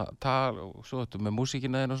tal og svo þetta með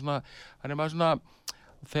músíkina og svona þannig maður svona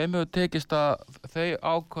þeim hefur tekist að þau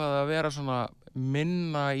ákvaða að vera svona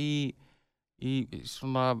minna í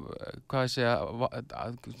svona, hvað ég segja,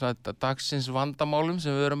 dagsins vandamálum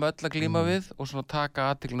sem við erum öll að glíma við og svona taka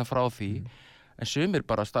athyglina frá því. En sumir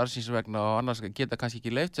bara starfsins vegna og annars geta kannski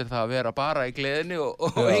ekki leyft sér það að vera bara í gleðinni og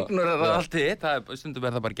ignorera allt hitt. Stundum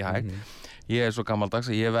það bara ekki hægt. Ég svo gammaldags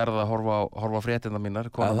að ég verð að horfa á fréttina mínar.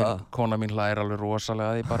 Kona mín hlær alveg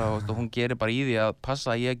rosalega því bara og hún gerir bara í því að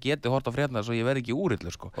passa að ég geti hort á fréttina svo ég verð ekki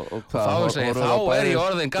úrillur sko. Þá er ég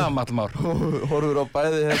orðinn gamall már. Horfur á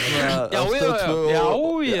bæði Já. Þú er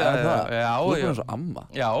eins og amma.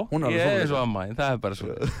 Já, ég er eins og amma, en það er bara svo.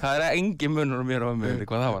 Það er engin munur mér og ömmu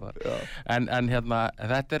hvað það var þar. En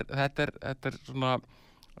þetta er svona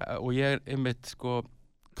og ég er einmitt sko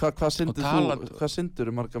Hvað syndur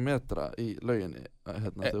marga metra í lauginni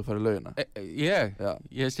þegar þú farið laugina?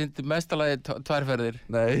 Ég syndi mestalagi 2 ferðir.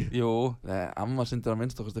 Nei. Jú. Nei, amma syndir að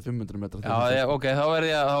minnst okkar 500 metra. Já, ok, þá verð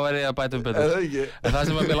ég að bæta betur. En það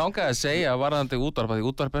sem mér langaði að segja varðandi útvarp, því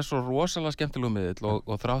útvarp er svo rosalega skemmtilegur miðill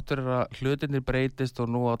og þráttur að hlutirnir breytist og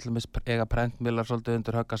nú allir eiga prentmiðlar svolítið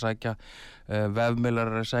undir högg að sækja, vefmiðlar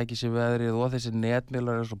er að sækja sér veðrið og þessi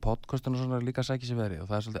netmiðlar eins og podcastin og svona líka að sækja sér veðrið og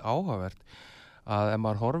það er svolítið áhugavert að ef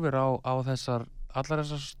maður horfir á allar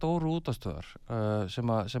þessar stóru útvarpsstöðvar sem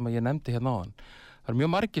að ég nefndi hérna áðan það eru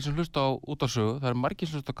mjög margir sem hlusta á útvarpssögu það eru margir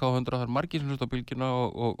sem hlusta á K100, það eru margir sem hlusta á Bylgjuna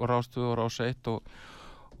og Rás 2 og Rás 1 og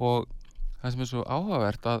það sem er svo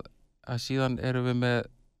áhugavert að síðan erum við með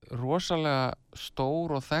rosalega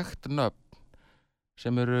stór og þekkt nöfn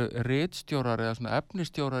sem eru ritstjórar eða svona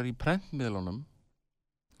efnistjórar í prentmiðlunum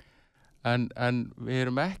En við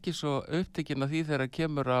erum ekki svo upptekin af því þegar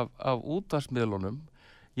kemur af útvarpsmiðlunum.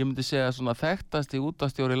 Ég myndi segja að svona þekktasti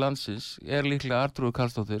útvarpsstjóri landsins er líklega Arnþrúður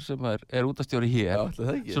Karlsdóttir sem er útvarpsstjóri hér.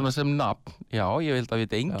 Já, svona sem nafn. Já, ég vil að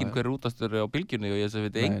vita enginn hver er útvarpsstjóri á Bylgjunni og ég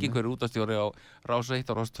veit enginn hver er útvarpsstjóri á Rás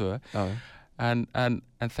 1 og Rás 2. En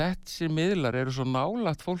þessi miðlar eru svo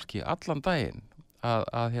nálægt fólki allan daginn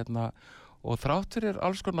og þrátt fyrir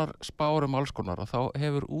alls konar spár alls konar og þá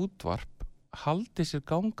hefur útvarp haldi sér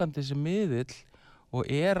gangandi sem miðill og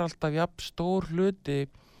alltaf jafn stór hluti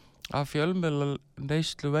af fjölmiðla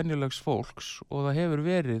neyslu venjulegs fólks og það hefur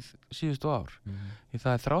verið síðustu ár. Því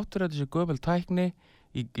það þráttur að þessi gömul tækni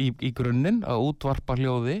í grunninn að útvarpa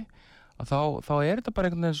hljóði, að þá þetta bara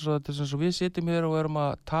einhvern veginn eins og við sitjum hér og erum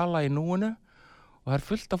að tala í núinu og það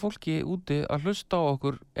fullt af fólki úti að hlusta á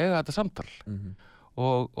okkur eiga þetta samtal.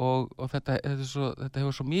 Og þetta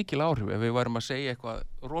hefur svo mikil áhrif. Ef við værum að segja eitthvað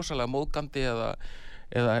rosalega móðgandi eða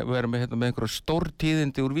við værum með einhverja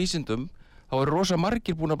stórtíðindi úr vísindum, þá rosa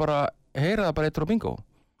margir búin að bara heyra það bara eittur á bingo.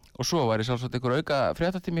 Og svo væri sjálfsagt einhver auka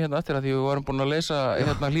fréttatími eftir að því við varum búin að lesa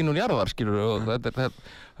hlýnun jarðar, skilur, og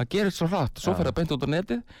það gerist svo hratt. Svo fer það beint út á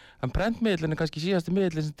netið, en prentmiðillinn kannski síðasti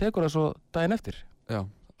miðillinn sem tekur það svo daginn eftir. Já.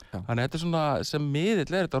 Þannig þetta svona, sem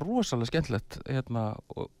miðill þetta rosalega skemmtilegt,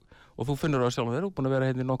 og þú finnur það sjálf, þú búin að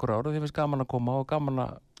vera í nokkur ára, því finnst gaman að koma og gaman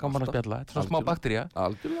að spjalla. Þetta svona smá baktería.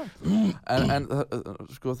 Algjörlega. En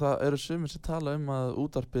sko, það eru sumir sem tala að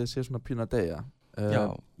útvarpið sé svona pínu að deyja.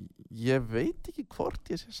 Ég veit ekki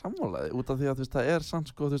hvort ég sé sammálaði, út af því að það samt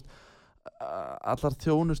sko, allar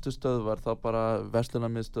þjónustustöðvar, þá bara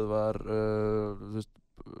verslunarmiðstöðvar,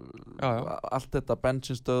 allt þetta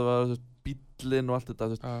bensinstöðvar, bíllinn og allt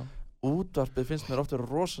þetta, útvarpið finnst mér oft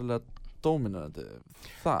verið rosalega dóminerandi.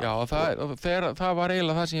 Það var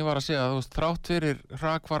eiginlega það sem ég var að segja, þrátt fyrir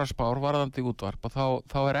hrakfaraspár varðandi útvarp,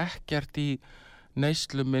 þá ekkert í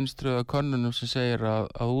neysluminstri eða könnunum sem segir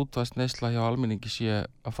að útvarpsneysla hjá almenningi sé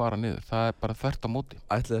að fara niður. Það bara þvert á móti.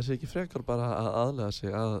 Ætli það sé ekki frekar bara að aðlega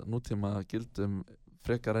sig að nútíma gildum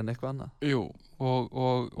frekar en eitthvað annað? Jú, og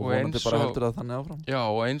vonandi bara heldur það þannig áfram? Já,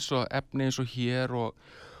 og eins og efni eins og hér og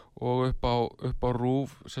upp á RÚV,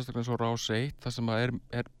 sérstaklega eins og Rás 1, það sem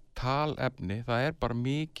er talefni, það bara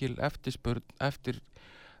mikil eftirspurn eftir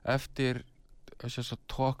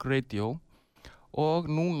talk radio. Og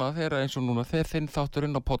núna, þegar þinn þáttur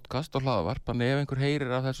inn á podcast og hlaðvarp, þannig ef einhver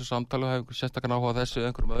heyrir af þessu samtali og hefur einhver sérstakann áhuga á þessu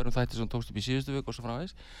einhverjum öðrum þætti sem tókst upp í síðustu viku og svo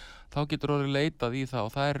framvegis, þá getur orðið leitað í það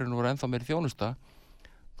og það nú ennþá meiri þjónusta.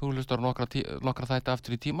 Þú hlustar nokkra þætti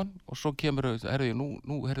aftur í tíman og svo kemur,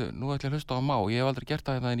 nú ætla ég að hlusta á Má, ég hef aldrei gert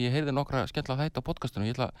það en ég heyrði nokkra skemmtilega þætti á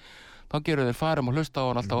podcastinu, þá gerum þeir farum og hlusta á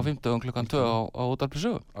hann alltaf á 50 klukkan 2 á útvarpi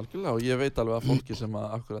sögu. Algjörlega, og ég veit alveg að fólki sem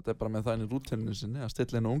akkurat bara með það inn í rútíninu sinni að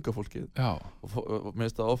stilla inn á unga fólkið. Já. Og mér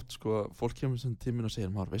finnst það oft, sko, fólk kemur sem tíminn og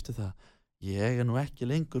segir, Már, veistu það, ég nú ekki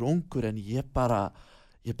lengur ungur en ég bara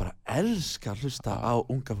elska að hlusta á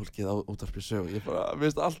unga fólkið á útvarpi sögu. Mér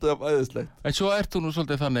finnst alltaf æðislegt. En svo ert þú nú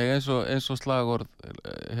svolítið þannig eins og slagorð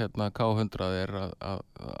K100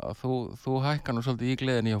 að þú hækkar nú svolítið í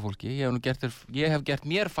gleðinni hjá fólki. Ég hef gert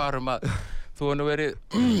mér farum að þú hefur nú verið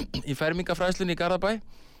í fermingafræðslunni í Garðabæ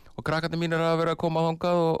og krakkarnir mínir hafa verið að koma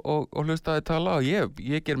þangað og hlusta þig tala og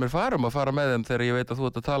ég ger mér farum að fara með þeim þegar ég veit að þú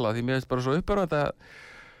ert að tala því mér finnst bara svo uppörvandi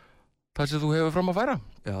það sem þú hefur fram að færa.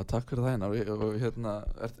 Já, takk fyrir það og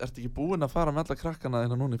ertu ekki búinn að fara með alla krakkana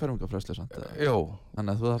þína núna í fermingafræðslu samt? Jó.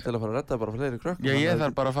 Þannig að þú þarf til að fara að redda bara fleiri krökkum. Já, ég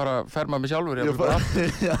þarf bara að fara að ferma mig sjálfur.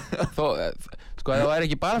 Sko, ef það væri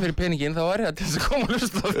ekki bara fyrir peningin, þá væri það til þess að koma að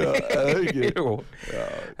hlusta á því. Já, eða ekki? Jú.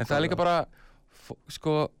 En það líka bara,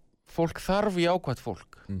 sko, fólk þarf jákvætt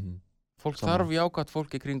fólk. Fólk þarf jákvætt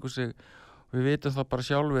fólk í kringu sig. Við vitum það bara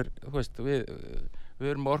sjálfur, þú veist, við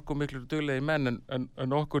erum orkumiklir og duglegir menn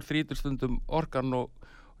en okkur þrýtur stundum orkan og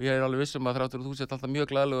ég alveg vissum að þráttur þú sett alltaf mjög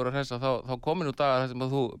glaðlegur að hressa þá komin nú dagar þar sem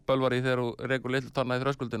að þú bölvar í þegar þú rekur litlu tanna í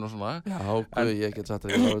þröskuldin og svona. Já, guð, ég get sagt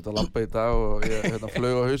að ég var út að labba í dag og ég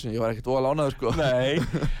flög á hausinn, ég var ekkert óalánaður sko. Nei,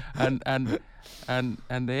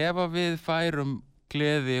 en ef að við færum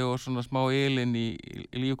gleði og svona smá ylinn í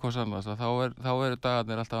líf hvers annars þá eru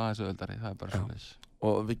dagarnir alltaf aðeins auðveldari, það bara svoleiðis.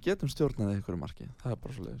 Og við getum stjórnað einhverju marki, það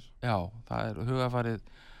bara svoleiðis. Já, það hugafarið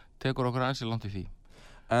tekur okkur ansi langt í því.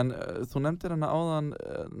 En þú nefndir áðan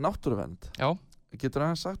náttúruvernd. Já. Getur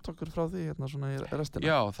aðeins sagt okkur frá því svona í restina?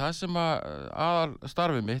 Já, það sem aðal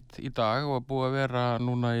starfið mitt í dag og búið að vera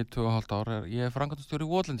núna í 2,5 ár ég er framkvæmdastjóri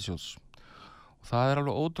Votlendissjóðs. Og það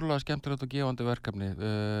alveg ótrúlega skemmtilegt og gefandi verkefni.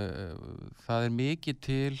 Það mikið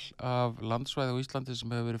til af landsvæði á Íslandi sem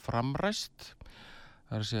hefur verið framræst.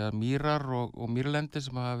 Það að segja mýrar og mýrlendi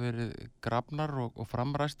sem hafa verið grafnar og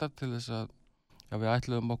framræstar til þess að við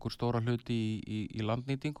ætluðum okkur stóra hluti í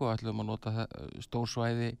landnýtingu og ætluðum að nota stór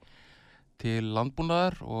svæði til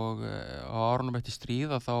landbúnaðar og á árunum eftir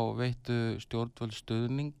stríð að þá veittu stjórnvöld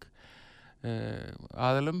stuðning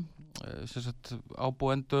aðilum, sem sagt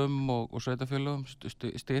ábúendum og sveitafélögum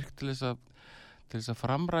styrk til þess að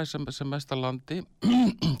framræsa sem mest að landi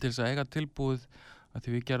til þess að eiga tilbúið að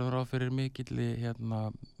því við gerðum ráð fyrir mikilli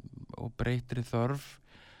og breyttri þörf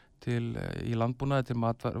í landbúnaði til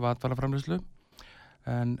matvælaframleiðslu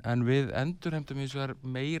en við endurheimtum hins vegar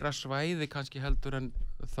meira svæði kannski heldur en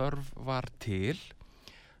þörf var til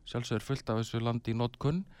sjálfsögur fullt af þessu landi í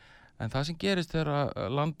notkun en það sem gerist þegar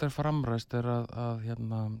land framræst að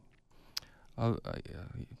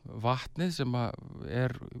vatnið sem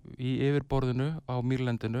er í yfirborðinu á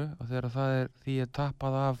mýrlendinu og þegar því er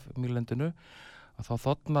tappað af mýrlendinu að þá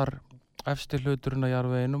þornar efsti hluturinn á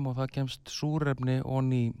jarðveginum og það kemst súrefni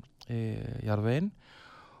onni í jarðveginn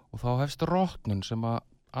og þá hefst rotnun sem að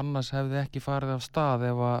annars hefði ekki farið af stað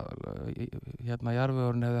ef að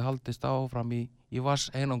jarðvegurinn hefði haldist áfram í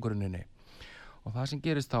vatnseinangruninni. Og það sem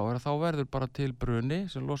gerist þá er að þá verður bara til bruni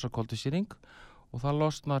sem losar koltvísýring og það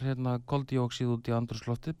losnar koldíoxíð út í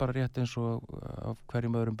andrúmsloftið bara rétt eins og af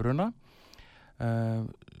hverjum öðrum bruna.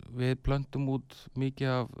 Við plöntum út mikið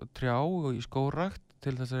af trjá í skógrækt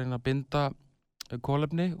til þess að reyna að binda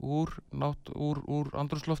kolefni úr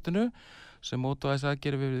andrúmsloftinu sem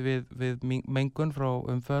mótvægisaðgerðir við mengun frá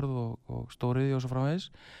umferð og stóriðju og svo framvegis.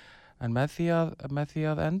 En með því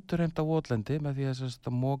að endurheimta votlendi, með því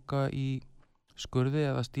að moka í skurði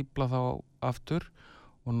eða stípla þá aftur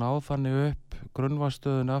og ná þannig upp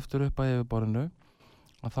grunnvatnsstöðunni aftur upp að yfirborðinu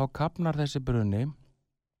að þá kafnar þessi bruni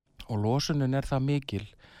og losunin er það mikil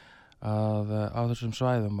að á þessum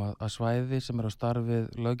svæðum að svæði sem er á starfið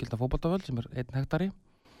löggilda fótboltavöll sem er 1 hektari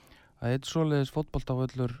að einn svoleiðis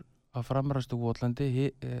fótboltavöllur að framræstu votlendi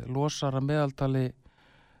losar að meðaltali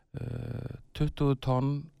 20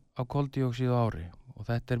 tonn af koldíoxíð á ári og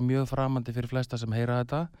þetta er mjög framandi fyrir flesta sem heyra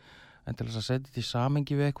þetta en til þess að setja þetta í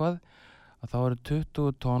samhengi við eitthvað að þá eru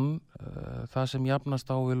 20 tonn það sem jafnast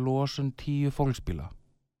á við losun 10 fólksbíla.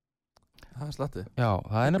 Það er slatti. Já,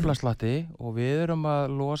 það er nefnilega slatti og við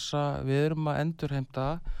erum að endurheimta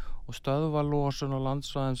og stöðva losun á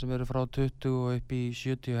landsvæðum sem eru frá 20 upp í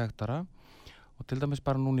 70 hektara og til dæmis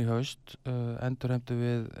bara núna í haust endurheimtu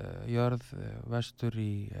við jörð vestur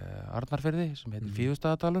í Arnarfirði sem heitir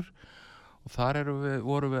Fífustaðadalur og þar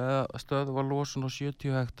vorum við að stöðva losun á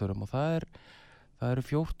 70 hektarum og það eru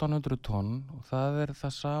 1400 tonn og það er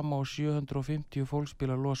það sama á 750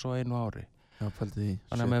 fólksbílar los á einu ári. Já, pældi því.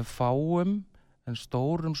 Þannig að með fáum en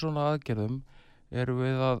stórum svona aðgerðum erum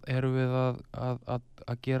við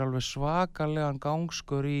að gera alveg svakalegan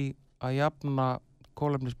gangskur í að jafna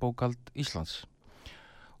kolefnisbókhald Íslands.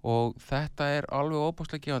 Og þetta er alveg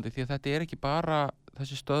óbúslega gefandi því að þetta er ekki bara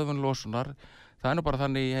þessi stöðvun losunar. Það er nú bara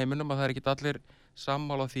þannig í heiminum að það er ekki allir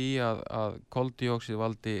sammála því að koldíoxíð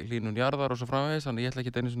valdi hlýnun jarðar og svo framvegis, þannig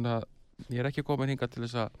ég er ekki komin hingað til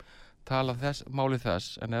þess að tala máli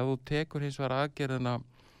þess, en ef þú tekur hins vegar aðgerðina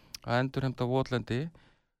að endurheimta votlendi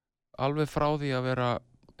alveg frá því að vera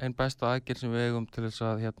einn besta aðgerð sem við eigum til þess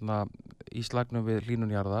að í slagnum við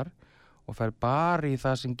hlýnun jarðar og fer bara í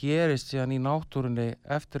það sem gerist síðan í náttúrunni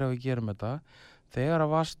eftir að við gerum þetta, þegar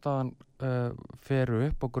að vatnsstaðan fer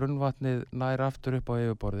upp og grunnvatnið nær aftur upp á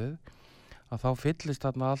yfirborðið að þá fyllist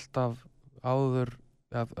þarna alltaf áður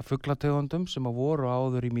fuglategundum sem voru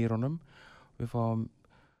áður í mýrunum. Við fáum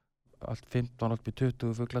allt 15, allt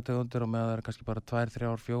 20 fuglategundir og með það er kannski bara 2, 3,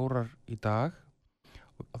 4 í dag.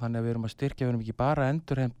 Þannig að við erum að styrkja, við erum ekki bara að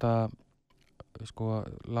endurheimta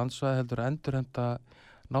landsvæði heldur að endurheimta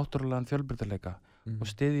náttúrulegan fjölbreytileika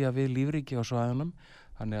og styðja við lífríki á svæðunum.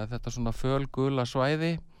 Þannig að þetta svona fölgula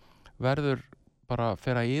svæði verður bara að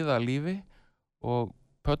fara í það lífi og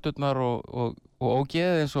pötturnar og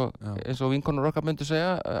ógeð eins og vinkonur okkar myndu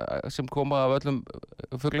segja sem koma af öllum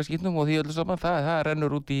fuglaskítnum og því öllu saman, það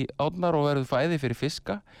rennur út í árnar og verður fæði fyrir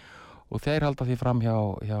fiska og þeir halda því fram hjá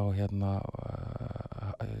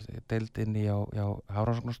deildinni hjá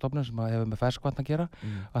Hafrannsóknastofnun sem hefur með ferskvatn að gera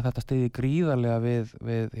að þetta styðji gríðarlega við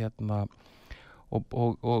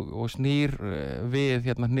og snýr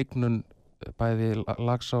við hnignun bæði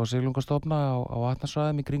laxa og silungastofna á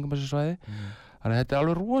vatnasvæðum í kringum þessu svæði. Þannig að þetta er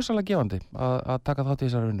alveg rosalega gefandi að taka þátt í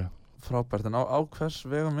þessari vinnu. Frábært, en á hvers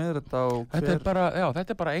vegum er þetta og hver? Þetta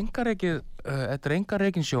er bara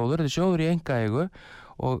einkarekin sjóður, þetta er sjóður í einkaeigu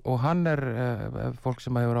og hann er, fólk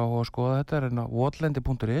sem hefur áhuga að skoða þetta, er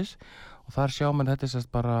votlendi.is og þar sjá menn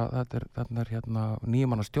þetta er 9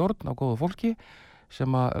 manna stjórn á góðu fólki sem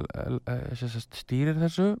stýrir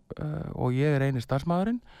þessu og ég er eini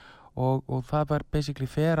starfsmaðurinn. Og það bara basically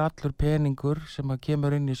fer allur peningur sem að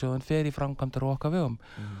kemur inn í sjóðan fer í framkvæmdir á okkar vegum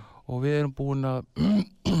og við erum búin að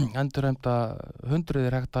endurheimta 100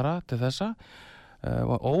 hektara til þessa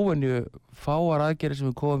óvenju fáar aðgerðir sem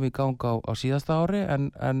við komum í gang á síðasta ári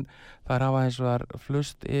en þær hafa eins og þar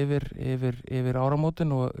flust yfir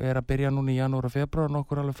áramótin og er að byrja núna í janúar og febrúar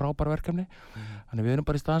nokkur alveg frábær verkefni þannig við erum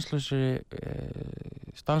bara í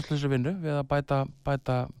stanslausu vinnu við að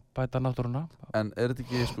bæta náttúruna. En er þetta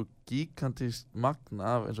ekki gíkantist magn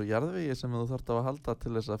af eins og jarðvegi sem þú þarft að halda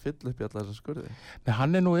til þess að fylla upp í alla þessa skurði? Nei,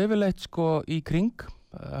 hann er nú yfirleitt í kring,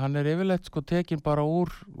 hann er yfirleitt tekin bara úr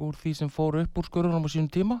því sem fór upp úr skurðunum á sínum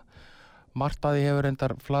tíma. Margt að því hefur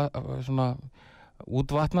reyndar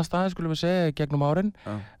útvatnast aðeins, skulum við segja, gegnum árin.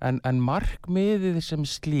 En markmiðið sem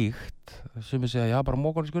slíkt, sem við segja, já, bara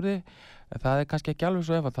móka ofan í skurði, það kannski ekki alveg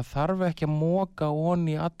svo einfalt. Það þarf ekki að móka ofan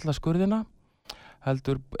í alla skurðina,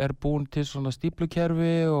 heldur búin til svona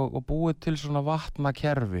stíplukerfi og búið til svona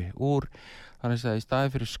vatnakerfi þannig að í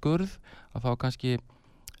staði fyrir skurð, að þá kannski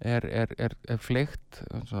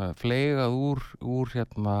fleigað úr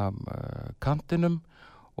kantinum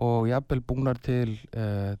og jafnvel búnar til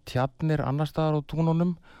tjarnir annars staðar á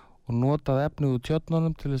túnunum og notað efnið úr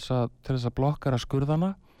tjörnunum til þess að blokkara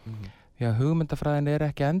skurðana. Því að hugmyndafræðin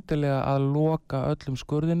ekki endilega að loka öllum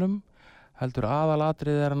skurðinum, heldur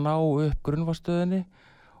aðalatriðið að ná upp grunnvatnsstöðinni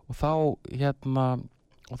og þá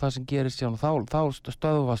og það sem gerist síðan, þá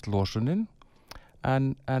stöðvast losunin.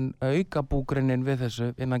 En aukabúgrinin við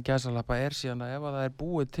þessu innan gæsalappa síðan að ef það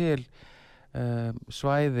búið til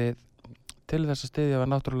svæði til þess að styðja við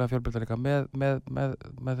náttúrulega fjölbreytileika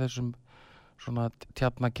með þessum svona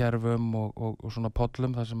tjarnakerfum og svona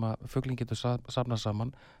pollum þar sem að fuglinn getur safnað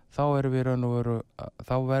saman, þá erum við raun og veru,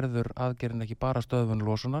 þá verður aðgerðin ekki bara stöðvun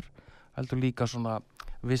losunar, heldur líka svona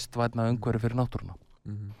vistvænna umhverfi fyrir náttúruna.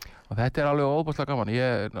 Og þetta alveg óbúslega gaman.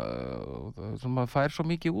 Maður fær svo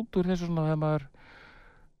mikið út úr þessu svona þegar maður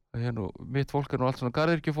mitt fólk nú allt svona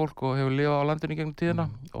garðyrkjufólk og hefur lifað á landinu gegnum tíðina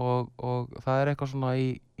og það eitthvað svona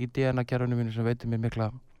í DNA-kerfinu mínu sem veitir mér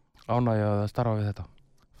mikla ánægju að starfa við þetta.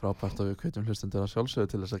 Frábært og við hvetjum hlustendur að sjálfsögðu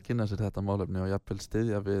til þess að kynna sér þetta málefni og jafnvel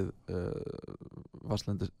styðja við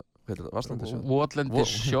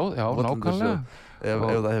Votlendissjóð, já, nákvæmlega. Ef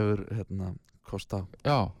það hefur kost á.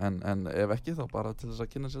 En ef ekki þá bara til þess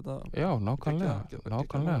að kynna sér þetta. Já,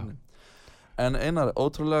 nákvæmlega. En Einar,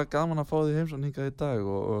 ótrúlega gaman að fá því heimsókn hingað í dag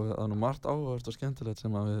og það nú margt áhugavert og skemmtilegt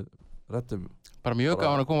sem að við ræddum. Bara mjög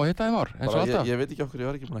gaman að koma að hitta þér Már, eins og alltaf. Ég veit ekki okkur,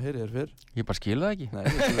 ég var ekki búin að heyra þér fyrr. Ég bara skil það ekki. Nei,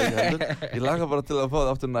 ég skil það ekki heldur. Ég laka bara til að fá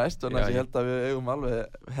það aftur næst og ég held að við eigum alveg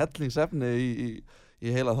hellingsefni í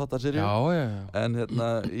heila þáttaseríu. Já. En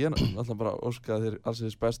ég náttúrulega bara óska þér alls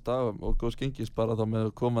þess besta og góðs gengis bara þá með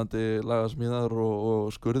komandi lagasmíðar og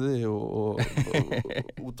skurði og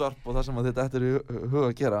útvarp og það sem að þetta í huga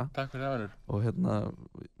að gera. Takk fyrir það, Venur.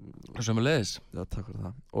 Og sömuleiðis. Já, takk fyrir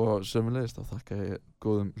það. Og sömuleiðis þá þakka ég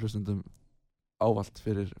góðum hlustundum ávallt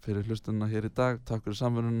fyrir hlustununa hér í dag. Takk fyrir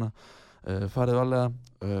samverununa. Farið varlega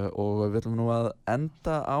og við ætlum nú að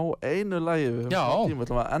enda á einu lagi. Við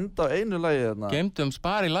ætlum að enda á einu lagi þarna. Geymdum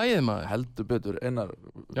spar í lagið maður. Heldur betur, Einar,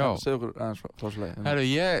 segðu okkur aðeins frá þessu lagi. Herru,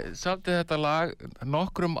 ég samti þetta lag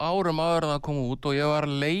nokkrum árum áður en það kom út og ég var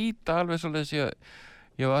að leita alveg svoleiðis,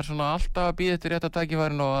 ég var svona alltaf að bíða eftir rétta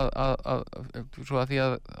tækifærinu og svo að því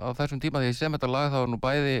að á þessum tíma þegar ég sem þetta lag þá var nú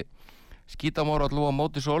bæði Skítamór og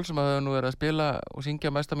Móti Sól sem hefur nú verið að spila og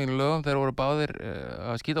syngja mest af mínu lögum, þeir voru báðir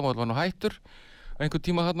að Skítamór var nú hættur einhvern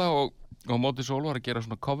tíma þarna og Móti Sól var að gera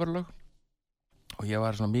svona coverlög og ég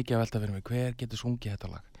var svona mikið að velta fyrir mig hver getur sungið þetta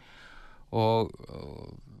lag og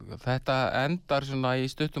þetta endar svona í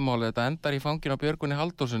stuttumáli, þetta endar í fanginu á Björgvini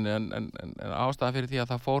Halldórssoni en ástæðan fyrir því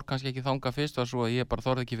að það fór kannski ekki þangað fyrst var svo að ég bara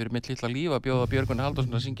þorði ekki fyrir mitt litla líf að bjóða Björgvini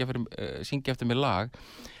Halldórssoni að syngja eftir mig lag.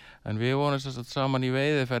 En við vorum saman í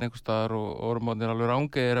veiðiferð einhvers staðar og vorum alveg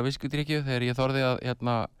rangir að viskudrykkju þegar ég þorði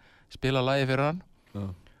að spila lagi fyrir hann.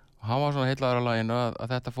 Og hann var svona heillaður á laginu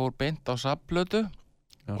að þetta fór beint á safnplötu,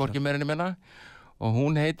 hvorki meira en ég minna, og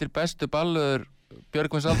hún heitir Bestu ballöður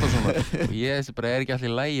Björgvins Halldórssonar. Og ég bara ekki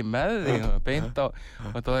allir lagi með þig, beint á,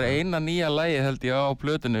 og þetta var eina nýja lagi held ég á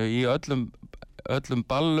plötunu í öllum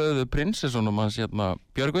ballöðu prinsessonum hans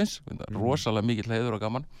Björgvins, rosalega mikill heiður og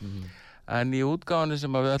gaman. En í útgáfunni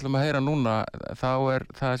sem við ætlum að heyra núna, það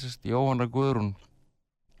sérst Jóhanna Guðrún,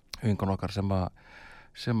 vinkona okkar,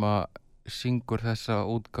 sem að syngur þessa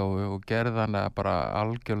útgáfu og gerði hana bara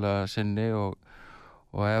algjörlega sinni og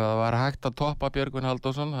ef það var hægt að toppa Björgvin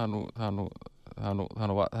Halldórsson, það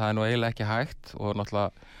nú eiginlega ekki hægt og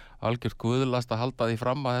náttúrulega algjört guðlast að halda því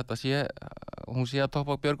fram að hún sé að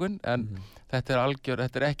toppa Björgvin, en þetta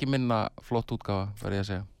er ekki minna flott útgáfa, verð ég að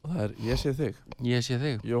segja. Og það Ég sé þig. Ég sé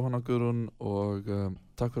þig. Jóhanna Guðrún og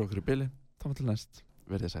takk fyrir okkur í bili. Takk til næst.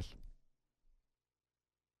 Verðið sæl.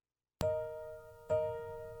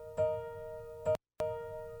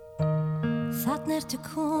 Þarna ertu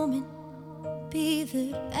komin,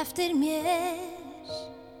 bíður eftir mér.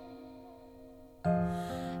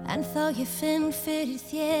 En þá ég finn fyrir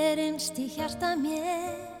þér innst í hjarta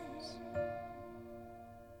mér.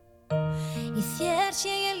 Í þér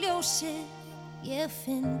sé ég ljósið, ég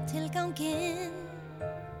finn tilganginn.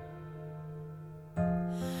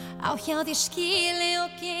 Á hjá þér skýli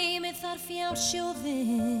og geymi þar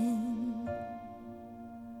fjársjóðinn.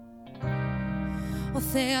 Og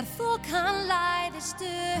þegar þokan læðist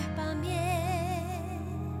upp að mér,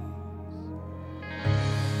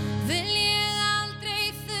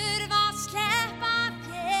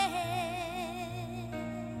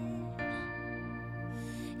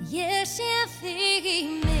 sé þig í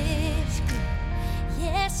myrkri,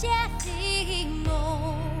 ég sé þig í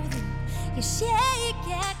móðum, ég sé í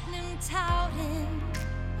gegnum tárin,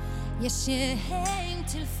 ég sé heim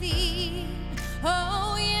til þín.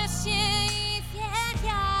 Ó, ég sé í þér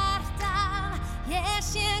hjarta, ég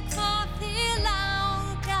sé hvað þig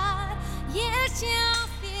langar, ég sé á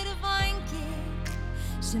þér vængi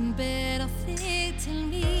sem bera þig til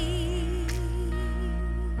mín.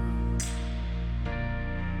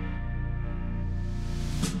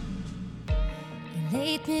 Ég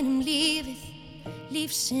leit mér lífið,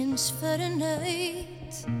 lífsins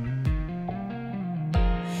förunaut,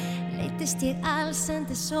 leittist ég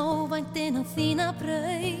allsendis óvænt inn á þína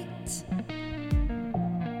braut.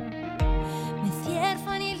 Með þér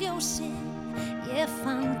fann ég ljósið, ég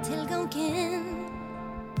fann tilganginn,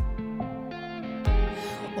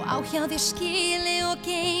 og á hjá þér skili og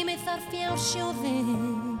geymi þar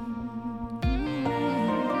fjársjóðinn.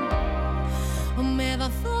 Og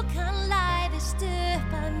meðan þokan læðist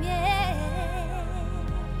upp að mér,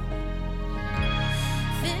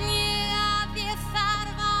 finn ég að ég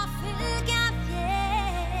þarf að fylgja þér.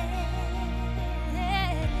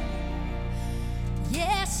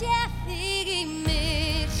 Ég sé þig í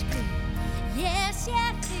myrkri, ég sé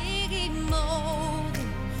þig í móðum,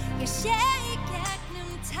 ég sé í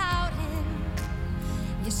gegnum tárin,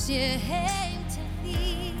 ég sé heim til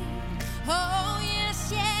þín. Ó, ég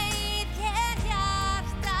sé í þér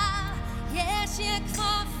hjarta, ég sé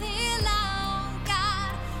hvað þig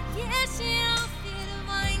langar, ég sé á þér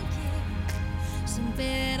vængi sem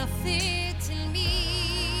bera þig til mín.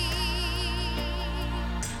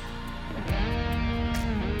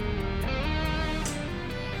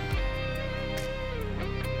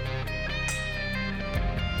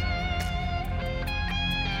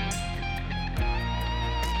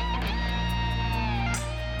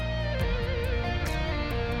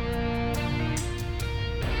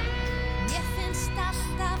 Mér finnst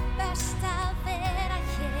alltaf best að vera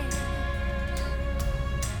hér,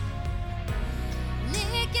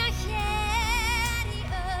 liggja hér í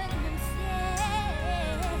örmum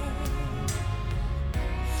þér,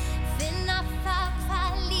 finna það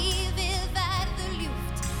hvað lífið verður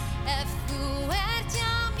ljúft ef þú ert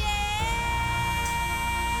hjá mér.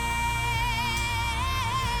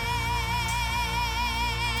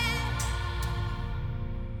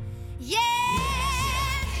 Ég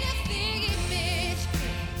sé þig í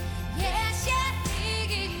myrkri, ég sé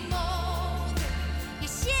þig í móðum,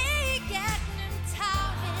 ég sé í gegnum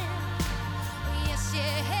tárin, og ég sé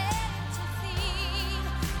heim til þín.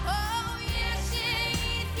 Ó, ég sé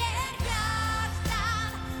í þér hjarta,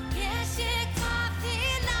 ég sé hvað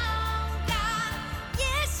þig langar,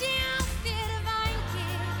 ég sé á þér vængi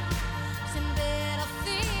sem bera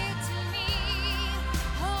þig til mín.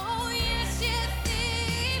 Ó, ég sé þig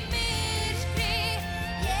í myrkri,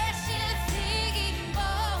 ég sé þig í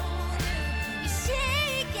móðum, ég sé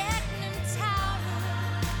í gegnum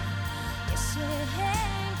tárin, ég sé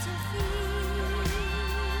heim til þín.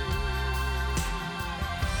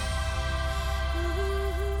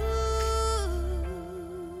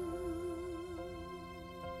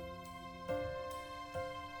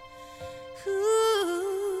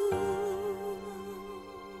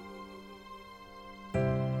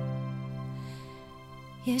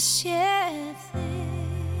 Ég sé þig.